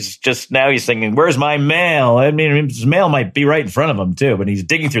mad, that he's singing, "Where's my mail?" I mean, his mail might be right in front of him too, but he's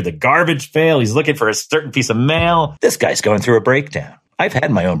digging through the garbage pail. He's looking for a certain piece of mail. This guy's going through a breakdown. I've had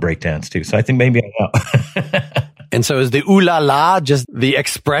my own breakdowns too, so I think maybe I know. And so is the ooh la la just the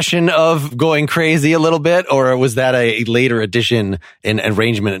expression of going crazy a little bit, or was that a later addition and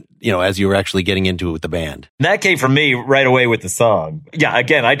arrangement, as you were actually getting into it with the band? That came from me right away with the song. Yeah,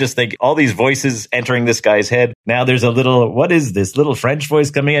 again, I just think all these voices entering this guy's head. Now there's what is this little French voice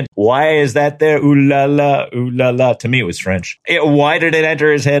coming in? Why is that there? Ooh la la, ooh la la. To me, it was French. Why did it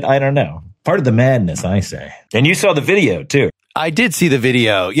enter his head? I don't know. Part of the madness, I say. And you saw the video too. I did see the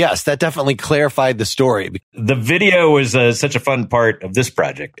video. Yes, that definitely clarified the story. The video was such a fun part of this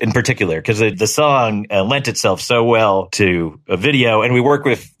project in particular because the song lent itself so well to a video. And we worked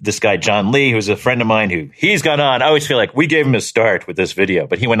with this guy, John Lee, who's a friend of mine he's gone on. I always feel like we gave him a start with this video,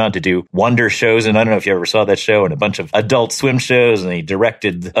 but he went on to do Wonder shows. And I don't know if you ever saw that show, and a bunch of Adult Swim shows. And he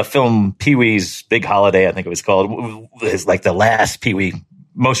directed a film, Pee-wee's Big Holiday, I think it was called. It's like the last Pee-wee,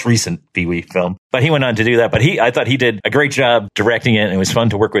 most recent Pee-wee film. But he went on to do that. But I thought he did a great job directing it, and it was fun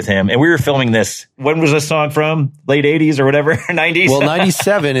to work with him. And we were filming this. When was this song from? Late 80s or whatever? 90s? Well,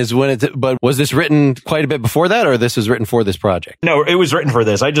 97 is when but was this written quite a bit before that, or this was written for this project? No, it was written for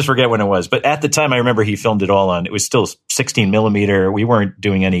this. I just forget when it was. But at the time, I remember he filmed it all on. It was still 16 millimeter. We weren't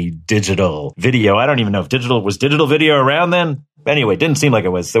doing any digital video. I don't even know if digital video around then. Anyway, it didn't seem like it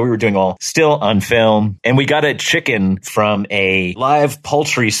was. So we were doing all still on film. And we got a chicken from a live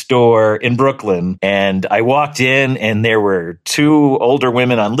poultry store in Brooklyn. And I walked in and there were two older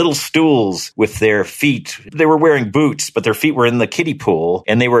women on little stools with their feet. They were wearing boots, but their feet were in the kiddie pool.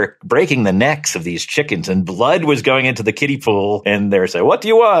 And they were breaking the necks of these chickens. And blood was going into the kiddie pool. And they were saying, "What do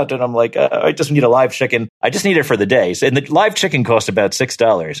you want?" And I'm like, "I just need a live chicken. I just need it for the day." And the live chicken cost about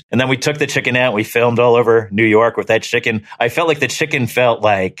 $6. And then we took the chicken out. We filmed all over New York with that chicken. I felt like the chicken felt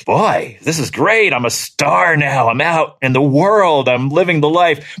like, boy, this is great. I'm a star now. I'm out in the world. I'm living the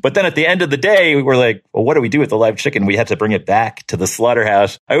life. But then at the end of the day, we were like, well, what do we do with the live chicken? We had to bring it back to the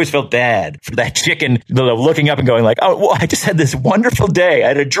slaughterhouse. I always felt bad for that chicken looking up and going like, oh, well, I just had this wonderful day. I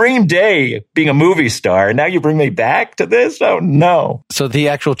had a dream day being a movie star. And now you bring me back to this? Oh, no. So the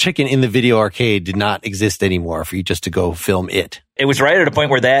actual chicken in the video arcade did not exist anymore for you just to go film it. It was right at a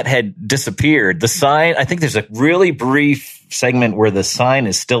point where that had disappeared. The sign, I think there's a really brief segment where the sign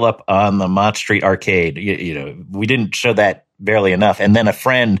is still up on the Mott Street arcade. We didn't show that barely enough. And then a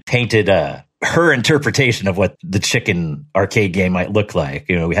friend painted her interpretation of what the chicken arcade game might look like.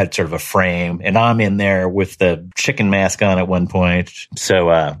 We had sort of a frame, and I'm in there with the chicken mask on at one point.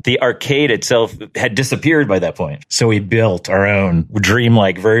 So the arcade itself had disappeared by that point. So we built our own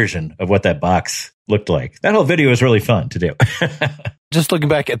dreamlike version of what that box looked like. That whole video was really fun to do. Just looking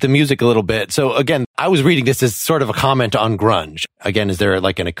back at the music a little bit. So again, I was reading this as sort of a comment on grunge. Again, is there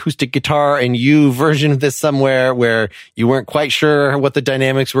like an acoustic guitar and you version of this somewhere where you weren't quite sure what the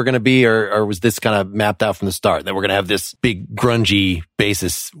dynamics were going to be, or was this kind of mapped out from the start that we're going to have this big grungy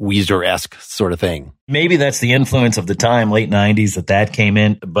bassist Weezer-esque sort of thing? Maybe that's the influence of the time, late 90s, that came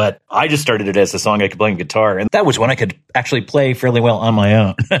in. But I just started it as a song I could play on guitar. And that was when I could actually play fairly well on my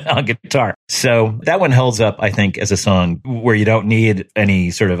own on guitar. So that one holds up, I think, as a song where you don't need any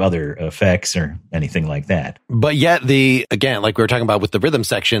sort of other effects or anything like that. But yet again, like we were talking about with the rhythm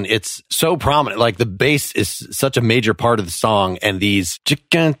section, it's so prominent. Like the bass is such a major part of the song. And these, these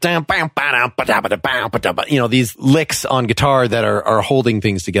licks on guitar that are holding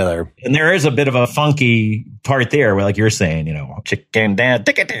things together. And there is a bit of a funky part there where, like you're saying, chicken down,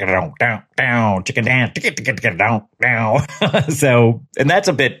 down, chicken down, down. So, and that's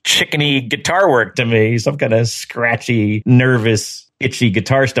a bit chickeny guitar work to me, some kind of scratchy, nervous, itchy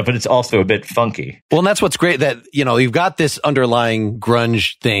guitar stuff, but it's also a bit funky. Well, and that's what's great that, you've got this underlying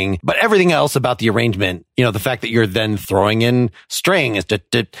grunge thing, but everything else about the arrangement, the fact that you're then throwing in strings,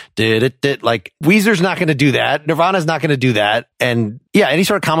 like Weezer's not going to do that. Nirvana's not going to do that. And yeah, any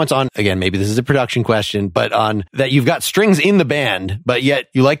sort of comments on, again, maybe this is a production question, but on that you've got strings in the band, but yet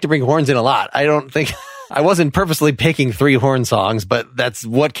you like to bring horns in a lot. I don't think I wasn't purposely picking 3 horn songs, but that's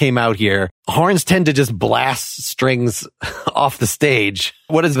what came out here. Horns tend to just blast strings off the stage.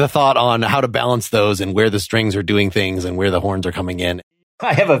 What is the thought on how to balance those and where the strings are doing things and where the horns are coming in?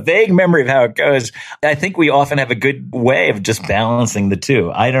 I have a vague memory of how it goes. I think we often have a good way of just balancing the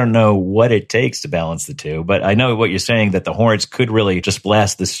two. I don't know what it takes to balance the two, but I know what you're saying, that the horns could really just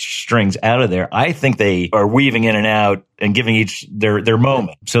blast the strings out of there. I think they are weaving in and out and giving each their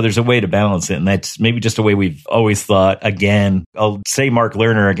moment. So there's a way to balance it. And that's maybe just a way we've always thought. Again, I'll say Mark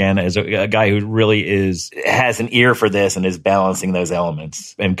Lerner again as a guy who really has an ear for this and is balancing those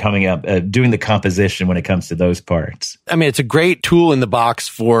elements and coming up, doing the composition when it comes to those parts. I mean, it's a great tool in the box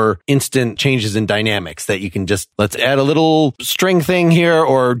for instant changes in dynamics that you can just, let's add a little string thing here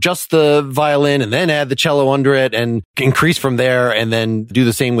or just the violin and then add the cello under it and increase from there, and then do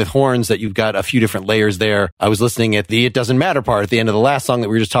the same with horns, that you've got a few different layers there. I was listening at the It Doesn't Matter part at the end of the last song that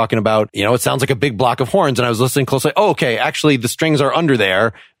we were just talking about. You know, it sounds like a big block of horns, and I was listening closely. Oh, okay, actually the strings are under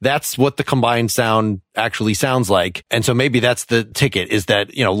there. That's what the combined sound actually sounds like. And so maybe that's the ticket, is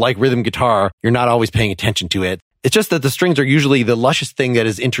that, you know, like rhythm guitar, you're not always paying attention to it. It's just that the strings are usually the luscious thing that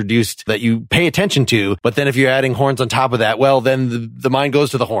is introduced that you pay attention to. But then if you're adding horns on top of that, well, then the mind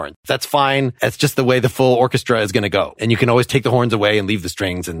goes to the horn. That's fine. That's just the way the full orchestra is going to go. And you can always take the horns away and leave the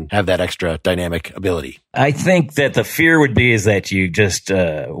strings and have that extra dynamic ability. I think that the fear would be is that you just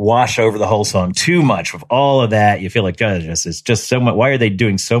wash over the whole song too much with all of that. You feel like, God, it's just so much. Why are they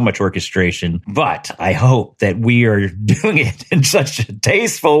doing so much orchestration? But I hope that we are doing it in such a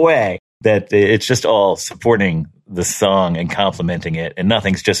tasteful way that it's just all supporting the song and complementing it, and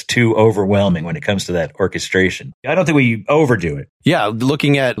nothing's just too overwhelming when it comes to that orchestration. I don't think we overdo it. Yeah,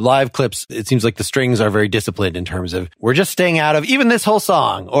 looking at live clips, it seems like the strings are very disciplined in terms of, we're just staying out of even this whole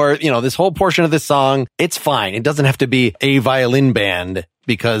song, or, you know, this whole portion of this song. It's fine. It doesn't have to be a violin band,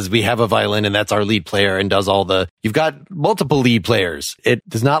 because we have a violin and that's our lead player and does all the, you've got multiple lead players. It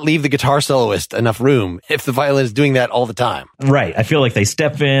does not leave the guitar soloist enough room if the violin is doing that all the time. Right. I feel like they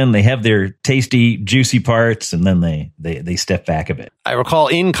step in, they have their tasty, juicy parts, and then they step back a bit. I recall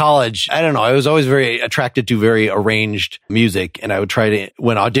in college, I don't know, I was always very attracted to very arranged music, and I would try to,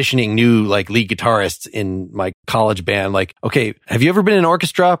 when auditioning new like lead guitarists in my college band, like, okay, have you ever been in an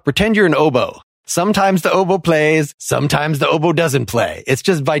orchestra? Pretend you're an oboe. Sometimes the oboe plays, sometimes the oboe doesn't play. It's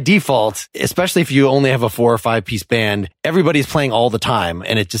just by default, especially if you only have a 4 or 5 piece band, everybody's playing all the time.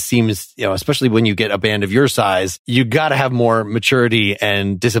 And it just seems, you know, especially when you get a band of your size, you got to have more maturity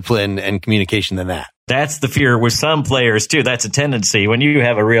and discipline and communication than that. That's the fear with some players too. That's a tendency when you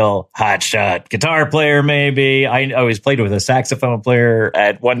have a real hotshot guitar player. Maybe I always played with a saxophone player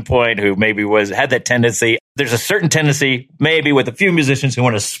at one point who maybe had that tendency. There's a certain tendency maybe with a few musicians who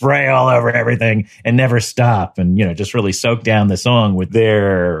want to spray all over everything and never stop, and, you know, just really soak down the song with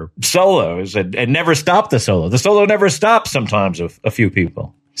their solos and never stop the solo. The solo never stops sometimes with a few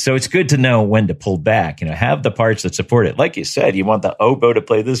people. So it's good to know when to pull back, you know, have the parts that support it. Like you said, you want the oboe to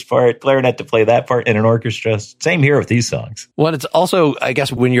play this part, clarinet to play that part in an orchestra. Same here with these songs. Well, it's also, I guess,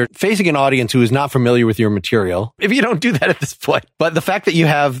 when you're facing an audience who is not familiar with your material, if you don't do that at this point, but the fact that you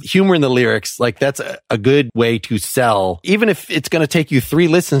have humor in the lyrics, like that's a good way to sell. Even if it's going to take you 3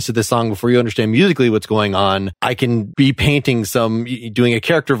 listens to the song before you understand musically what's going on, I can be painting doing a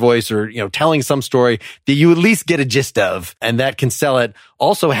character voice or, you know, telling some story that you at least get a gist of, and that can sell it.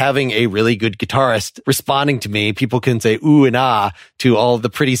 Also, having a really good guitarist responding to me, people can say ooh and ah to all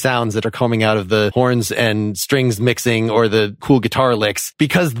the pretty sounds that are coming out of the horns and strings mixing or the cool guitar licks,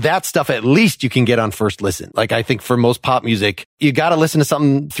 because that stuff at least you can get on first listen. Like, I think for most pop music, you got to listen to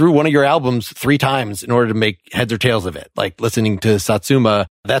something through one of your albums 3 times in order to make heads or tails of it. Like listening to Satsuma,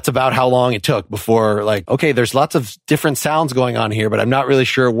 that's about how long it took before, like, okay, there's lots of different sounds going on here, but I'm not really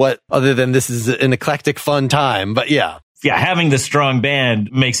sure what, other than this is an eclectic fun time. But yeah, having the strong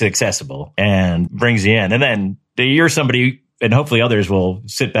band makes it accessible and brings you in. And then you're somebody, and hopefully others will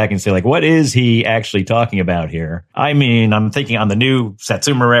sit back and say, like, what is he actually talking about here? I mean, I'm thinking on the new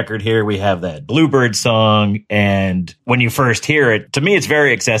Satsuma record here, we have that Bluebird song. And when you first hear it, to me, it's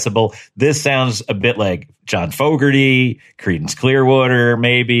very accessible. This sounds a bit like John Fogerty, Creedence Clearwater,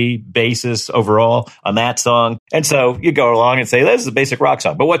 maybe basis overall on that song. And so you go along and say, this is a basic rock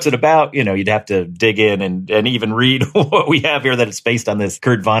song, but what's it about? You know, you'd have to dig in and even read what we have here, that it's based on this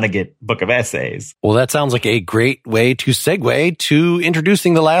Kurt Vonnegut book of essays. Well, that sounds like a great way to segue to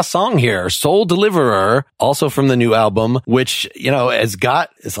introducing the last song here, Soul Deliverer, also from the new album, which, you know,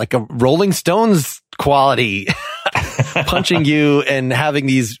 it's like a Rolling Stones quality. punching you and having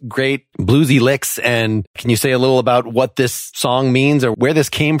these great bluesy licks. And can you say a little about what this song means or where this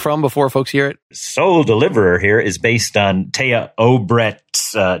came from before folks hear it? Soul Deliverer here is based on Taya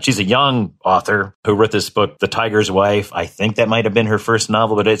Obrecht's, she's a young author who wrote this book, The Tiger's Wife. I think that might have been her first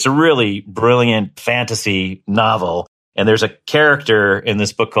novel, but it's a really brilliant fantasy novel. And there's a character in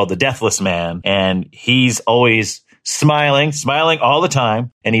this book called the Deathless Man, and he's always smiling all the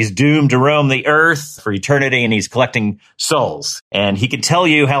time, and he's doomed to roam the earth for eternity, and he's collecting souls. And he can tell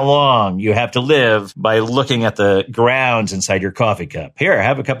you how long you have to live by looking at the grounds inside your coffee cup. Here,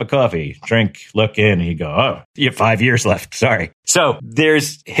 have a cup of coffee, drink, look in, and you go, oh, you have 5 years left, sorry. So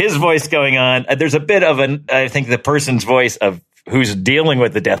there's his voice going on. There's a bit of I think the person's voice of who's dealing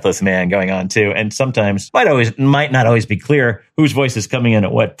with the Deathless Man going on too. And sometimes might not always be clear whose voice is coming in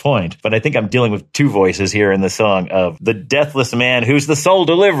at what point. But I think I'm dealing with two voices here in the song of the Deathless Man, who's the soul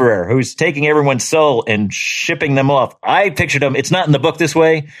deliverer, who's taking everyone's soul and shipping them off. I pictured him, it's not in the book this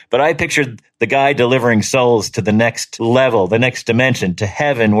way, but I pictured the guy delivering souls to the next level, the next dimension, to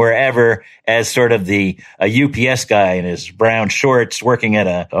heaven, wherever, as sort of a UPS guy in his brown shorts working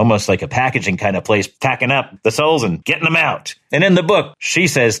at almost like a packaging kind of place, packing up the souls and getting them out. And in the book, she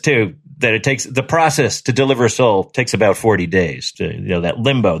says too, that it takes the process to deliver a soul takes about 40 days to, that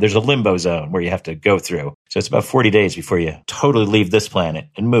limbo. There's a limbo zone where you have to go through. So it's about 40 days before you totally leave this planet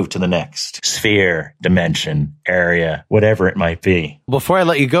and move to the next sphere, dimension, area, whatever it might be. Before I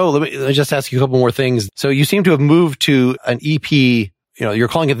let you go, let me just ask you a couple more things. So you seem to have moved to an EP. You're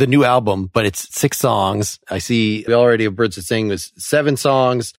calling it the new album, but it's 6 songs. I see We Already Have Birds That Sing was 7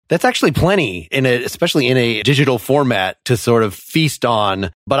 songs. That's actually plenty especially in a digital format to sort of feast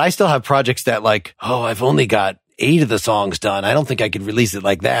on. But I still have projects that I've only got 8 of the songs done. I don't think I could release it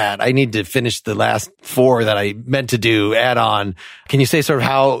like that. I need to finish the last 4 that I meant to do add on. Can you say sort of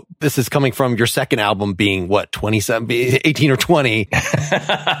how this is coming from your second album being 18 or 20?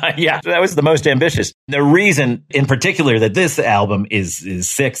 Yeah, that was the most ambitious. The reason in particular that this album is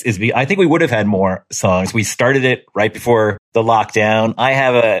 6 is I think we would have had more songs. We started it right before the lockdown. I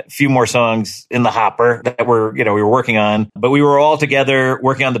have a few more songs in the hopper that we were working on, but we were all together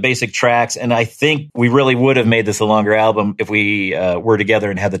working on the basic tracks. And I think we really would have made this a longer album if we were together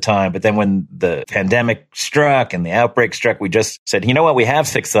and had the time. But then when the pandemic struck and the outbreak struck, we just said, you know what? We have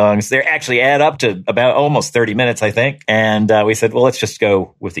 6 songs. They actually add up to about almost 30 minutes, I think. And we said, well, let's just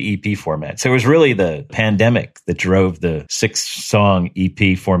go with the EP format. So it was really the pandemic that drove the 6-song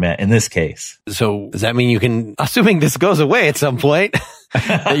EP format in this case. So does that mean assuming this goes away at some point,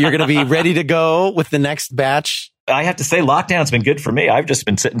 that you're going to be ready to go with the next batch? I have to say, lockdown's been good for me. I've just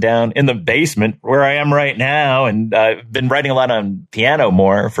been sitting down in the basement where I am right now, and I've been writing a lot on piano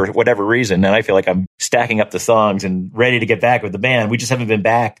more for whatever reason. And I feel like I'm stacking up the songs and ready to get back with the band. We just haven't been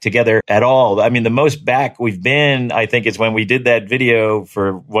back together at all. I mean, the most back we've been, I think, is when we did that video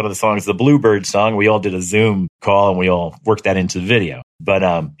for one of the songs, the Bluebird song. We all did a Zoom call and we all worked that into the video. But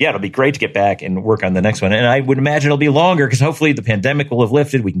it'll be great to get back and work on the next one. And I would imagine it'll be longer because hopefully the pandemic will have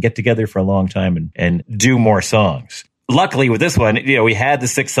lifted. We can get together for a long time and do more songs. Luckily with this one, we had the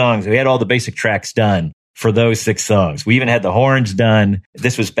 6 songs. We had all the basic tracks done for those 6 songs. We even had the horns done.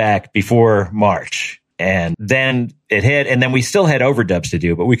 This was back before March. And then it hit, and then we still had overdubs to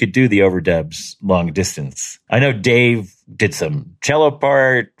do, but we could do the overdubs long distance. I know Dave did some cello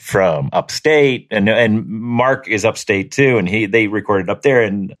part from upstate, and Mark is upstate too, and they recorded up there.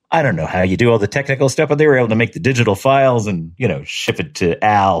 And I don't know how you do all the technical stuff, but they were able to make the digital files and ship it to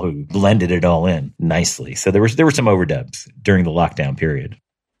Al, who blended it all in nicely. So there were some overdubs during the lockdown period.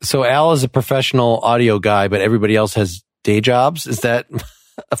 So Al is a professional audio guy, but everybody else has day jobs. Is that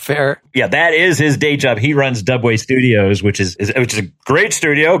affair? Yeah, that is his day job. He runs Dubway Studios, which is a great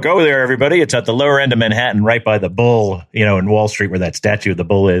studio. Go there, everybody. It's at the lower end of Manhattan, right by the Bull, in Wall Street, where that statue of the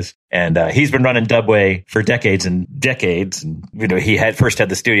Bull is. And he's been running Dubway for decades and decades. And he first had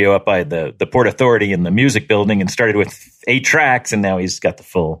the studio up by the Port Authority in the music building and started with 8 tracks, and now he's got the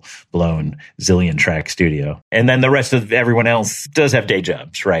full blown zillion track studio. And then the rest of everyone else does have day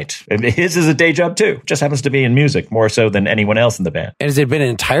jobs, right? And his is a day job too. Just happens to be in music more so than anyone else in the band. And has it been an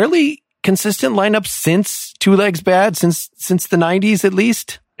entirely consistent lineup since Two Legs Bad, since the 90s at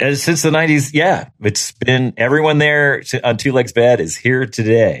least? Since the 90s, yeah. It's been everyone there on Two Legs Bad is here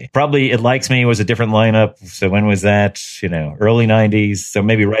today. Probably It Likes Me was a different lineup. So when was that? Early 90s. So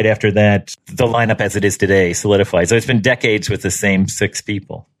maybe right after that, the lineup as it is today solidified. So it's been decades with the same 6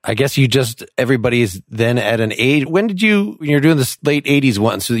 people. I guess everybody's then at an age. When you're doing this late 80s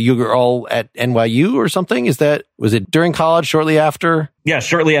one, so you were all at NYU or something? Was it during college, shortly after? Yeah,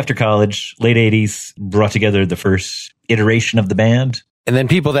 shortly after college, late 80s, brought together the first iteration of the band. And then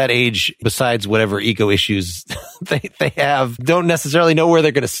people that age, besides whatever ego issues they have, don't necessarily know where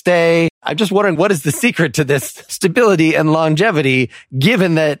they're going to stay. I'm just wondering, what is the secret to this stability and longevity,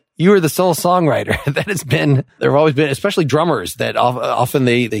 given that you are the sole songwriter? That has been, there have always been, especially drummers, that often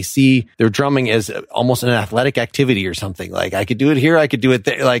they see their drumming as almost an athletic activity or something. Like, I could do it here, I could do it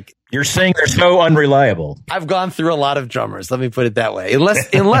there. Like, you're saying they're so unreliable. I've gone through a lot of drummers. Let me put it that way.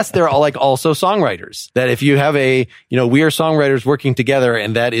 Unless they're all also songwriters. That if you have we are songwriters working together,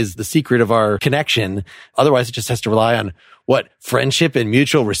 and that is the secret of our connection. Otherwise, it just has to rely on friendship and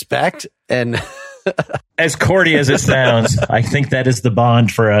mutual respect. And as corny as it sounds, I think that is the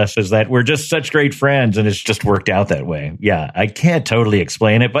bond for us, is that we're just such great friends, and it's just worked out that way. Yeah, I can't totally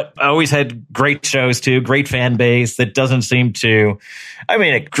explain it, but I always had great shows too, great fan base that doesn't seem to,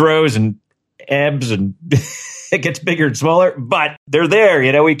 it grows and ebbs and it gets bigger and smaller, but they're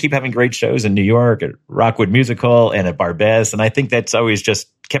there. We keep having great shows in New York at Rockwood Music Hall and at Barbès, and I think that's always just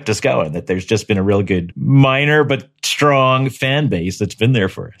kept us going, that there's just been a real good minor but strong fan base that's been there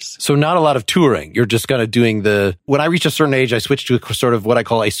for us. So not a lot of touring. You're just kind of doing when I reach a certain age, I switch to a sort of what I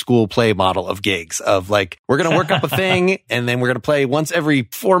call a school play model of gigs, of like, we're going to work up a thing and then we're going to play once every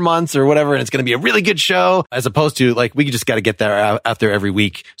 4 months or whatever, and it's going to be a really good show, as opposed to like, we just got to get there out there every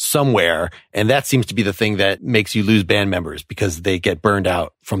week somewhere. And that seems to be the thing that makes you lose band members, because they get burned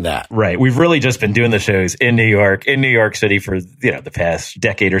out from that. Right. We've really just been doing the shows in New York City for, the past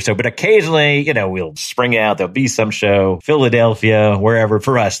decade or so. But occasionally, we'll spring out. There'll be some show, Philadelphia, wherever.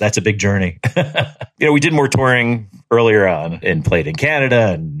 For us, that's a big journey. We did more touring earlier on and played in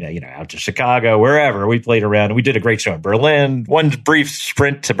Canada and, out to Chicago, wherever. We played around. We did a great show in Berlin. One brief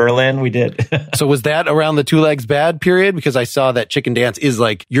sprint to Berlin we did. So was that around the Two Legs Bad period? Because I saw that Chicken Dance is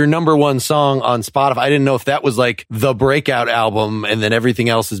like your number one song on Spotify. I didn't know if that was like the breakout album, and then everything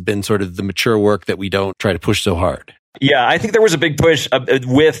else has been sort of the mature work that we don't try to push so hard. Yeah, I think there was a big push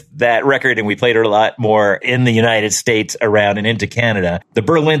with that record, and we played it a lot more in the United States around and into Canada. The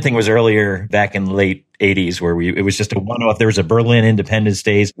Berlin thing was earlier, back in the late 80s, where it was just a one-off. There was a Berlin Independence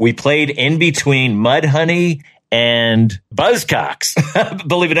Days. We played in between Mudhoney and Buzzcocks.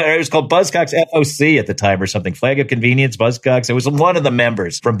 Believe it or not, it was called Buzzcocks FOC at the time or something. Flag of Convenience, Buzzcocks. It was one of the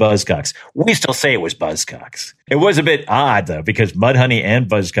members from Buzzcocks. We still say it was Buzzcocks. It was a bit odd, though, because Mudhoney and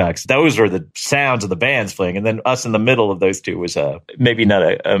Buzzcocks, those were the sounds of the bands playing. And then us in the middle of those two was maybe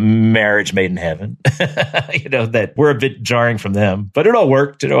not a marriage made in heaven. That we're a bit jarring from them. But it all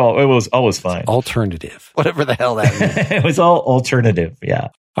worked. It was always fine. Alternative. Whatever the hell that means. It was all alternative, yeah.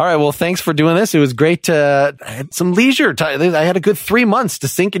 All right. Well, thanks for doing this. It was great I had some leisure time. I had a good 3 months to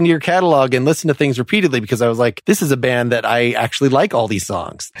sink into your catalog and listen to things repeatedly, because I was like, this is a band that I actually like all these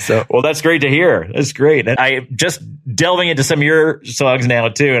songs. So, well, that's great to hear. That's great. And I just delving into some of your songs now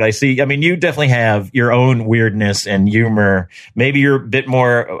too. And I see, you definitely have your own weirdness and humor. Maybe you're a bit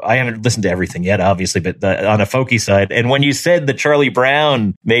more, I haven't listened to everything yet, obviously, but on a folky side. And when you said the Charlie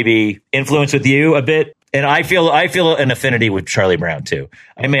Brown maybe influence with you a bit, and I feel an affinity with Charlie Brown too.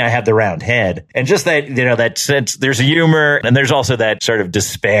 I have the round head, and just that, that sense, there's a humor, and there's also that sort of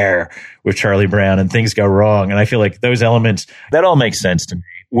despair with Charlie Brown, and things go wrong. And I feel like those elements, that all makes sense to me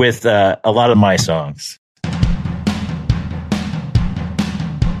with a lot of my songs.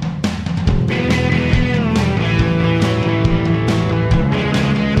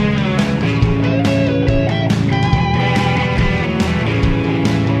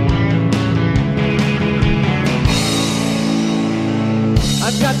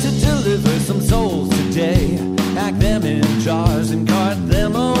 Got to deliver some souls today, pack them in jars and cart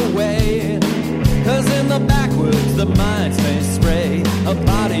them away. 'Cause in the backwoods the minds may spray a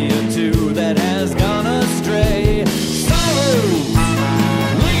body or two that has gone astray. Sorrows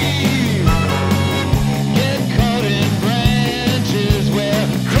leave, get caught in branches where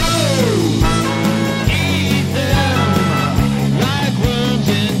crows eat them like worms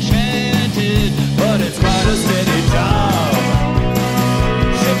enchanted. But it's quite a steady job.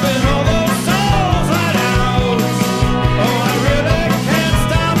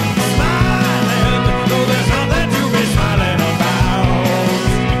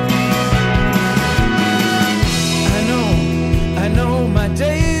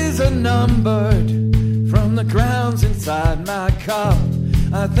 Inside my cup,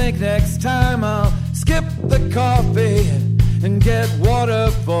 I think next time I'll skip the coffee and get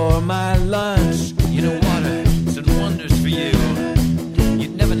water for my lunch. Water did wonders for you.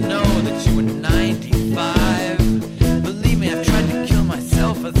 You'd never know that you were 95. Believe me, I've tried to kill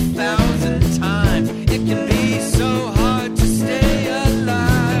myself 1,000 times. It can be so hard to stay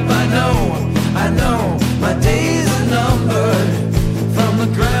alive. I know, my days are numbered from the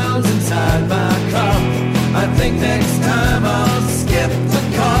grounds inside my cup. I think next time I'll skip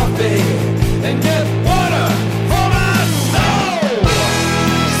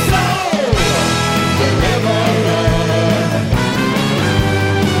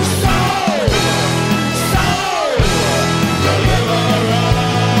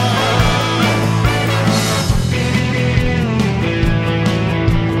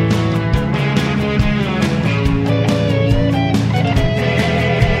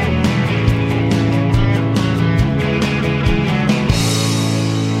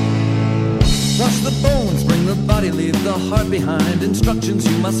the heart behind instructions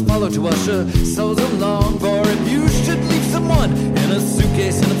you must follow to usher souls along. For if you should leave someone in a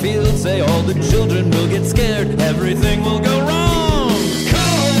suitcase in the field, say all the children will get scared, everything will go wrong.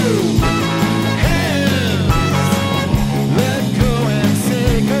 Cold hands, let go and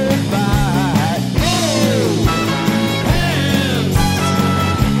say goodbye. Cold hands,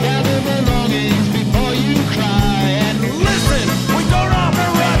 gather belongings before you cry. And listen, we don't offer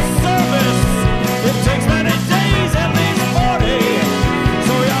rough service. It takes many days, at least 40.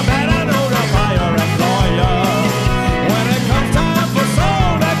 So you better notify your employer when it comes time for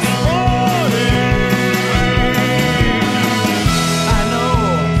soul exporting.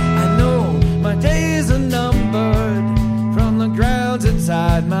 I know, my days are numbered from the grounds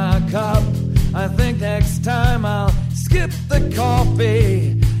inside my cup. I think next time I'll skip the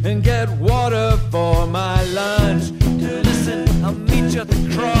coffee and get water for my lunch. Listen, I'll meet you at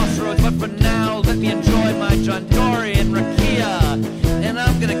the crossroads, but for now, let me enjoy my John Dory and Rakia. And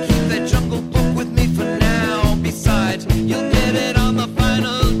I'm gonna keep that Jungle Book with me for now. Besides, you'll get it on the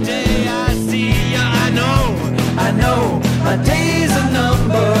final day I see ya. I know, my days are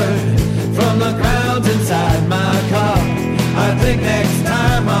numbered from the grounds inside my cup. I think next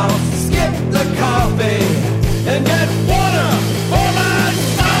time I'll skip the coffee and get water for my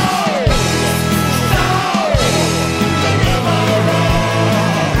soul. Soul, deliverer.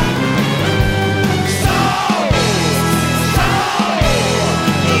 Soul,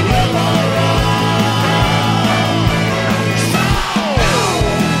 deliverer.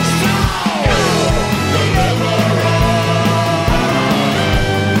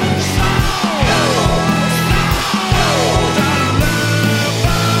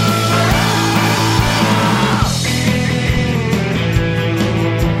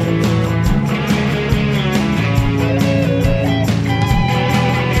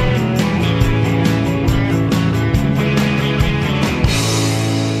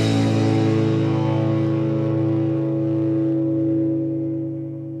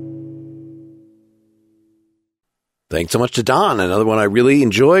 Thanks so much to Don. Another one I really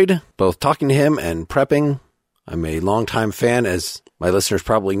enjoyed, both talking to him and prepping. I'm a longtime fan, as my listeners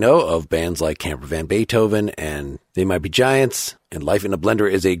probably know, of bands like Camper Van Beethoven and They Might Be Giants, and Life in a Blender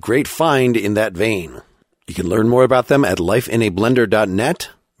is a great find in that vein. You can learn more about them at lifeinablender.net.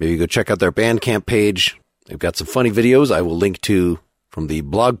 Maybe go check out their Bandcamp page. They've got some funny videos I will link to from the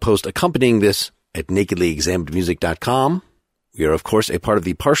blog post accompanying this at nakedlyexaminedmusic.com. We are, of course, a part of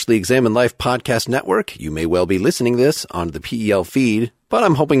the Partially Examined Life podcast network. You may well be listening this on the PEL feed, but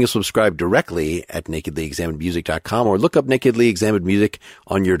I'm hoping you'll subscribe directly at nakedlyexaminedmusic.com or look up Nakedly Examined Music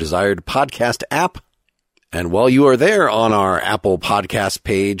on your desired podcast app. And while you are there on our Apple podcast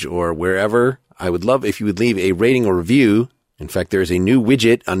page or wherever, I would love if you would leave a rating or review. In fact, there is a new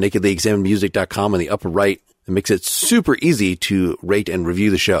widget on nakedlyexaminedmusic.com in the upper right that makes it super easy to rate and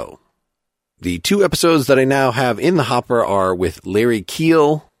review the show. The 2 episodes that I now have in the hopper are with Larry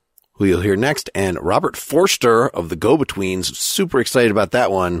Keel, who you'll hear next, and Robert Forster of the Go-Betweens. Super excited about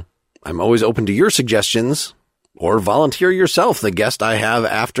that one. I'm always open to your suggestions, or volunteer yourself. The guest I have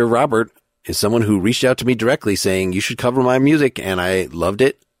after Robert is someone who reached out to me directly saying, you should cover my music, and I loved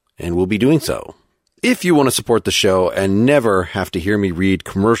it, and will be doing so. If you want to support the show and never have to hear me read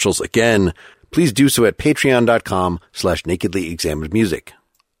commercials again, please do so at patreon.com/nakedlyexaminedmusic.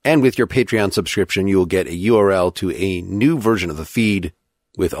 And with your Patreon subscription, you will get a URL to a new version of the feed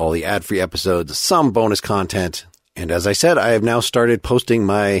with all the ad-free episodes, some bonus content. And as I said, I have now started posting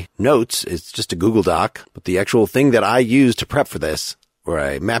my notes. It's just a Google Doc, but the actual thing that I use to prep for this, where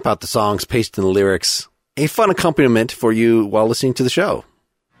I map out the songs, paste in the lyrics, a fun accompaniment for you while listening to the show.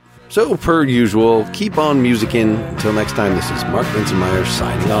 So, per usual, keep on musicking. Until next time, this is Mark Linsenmeyer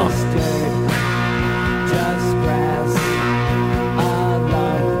signing off.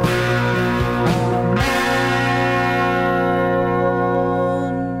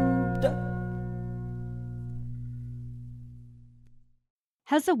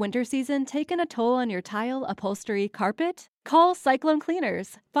 Has the winter season taken a toll on your tile, upholstery, carpet? Call Cyclone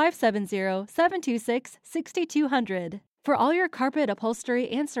Cleaners, 570-726-6200. For all your carpet, upholstery,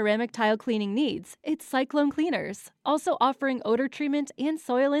 and ceramic tile cleaning needs, it's Cyclone Cleaners, also offering odor treatment and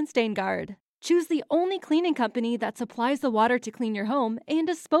soil and stain guard. Choose the only cleaning company that supplies the water to clean your home and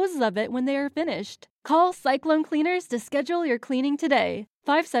disposes of it when they are finished. Call Cyclone Cleaners to schedule your cleaning today,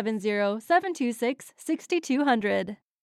 570-726-6200.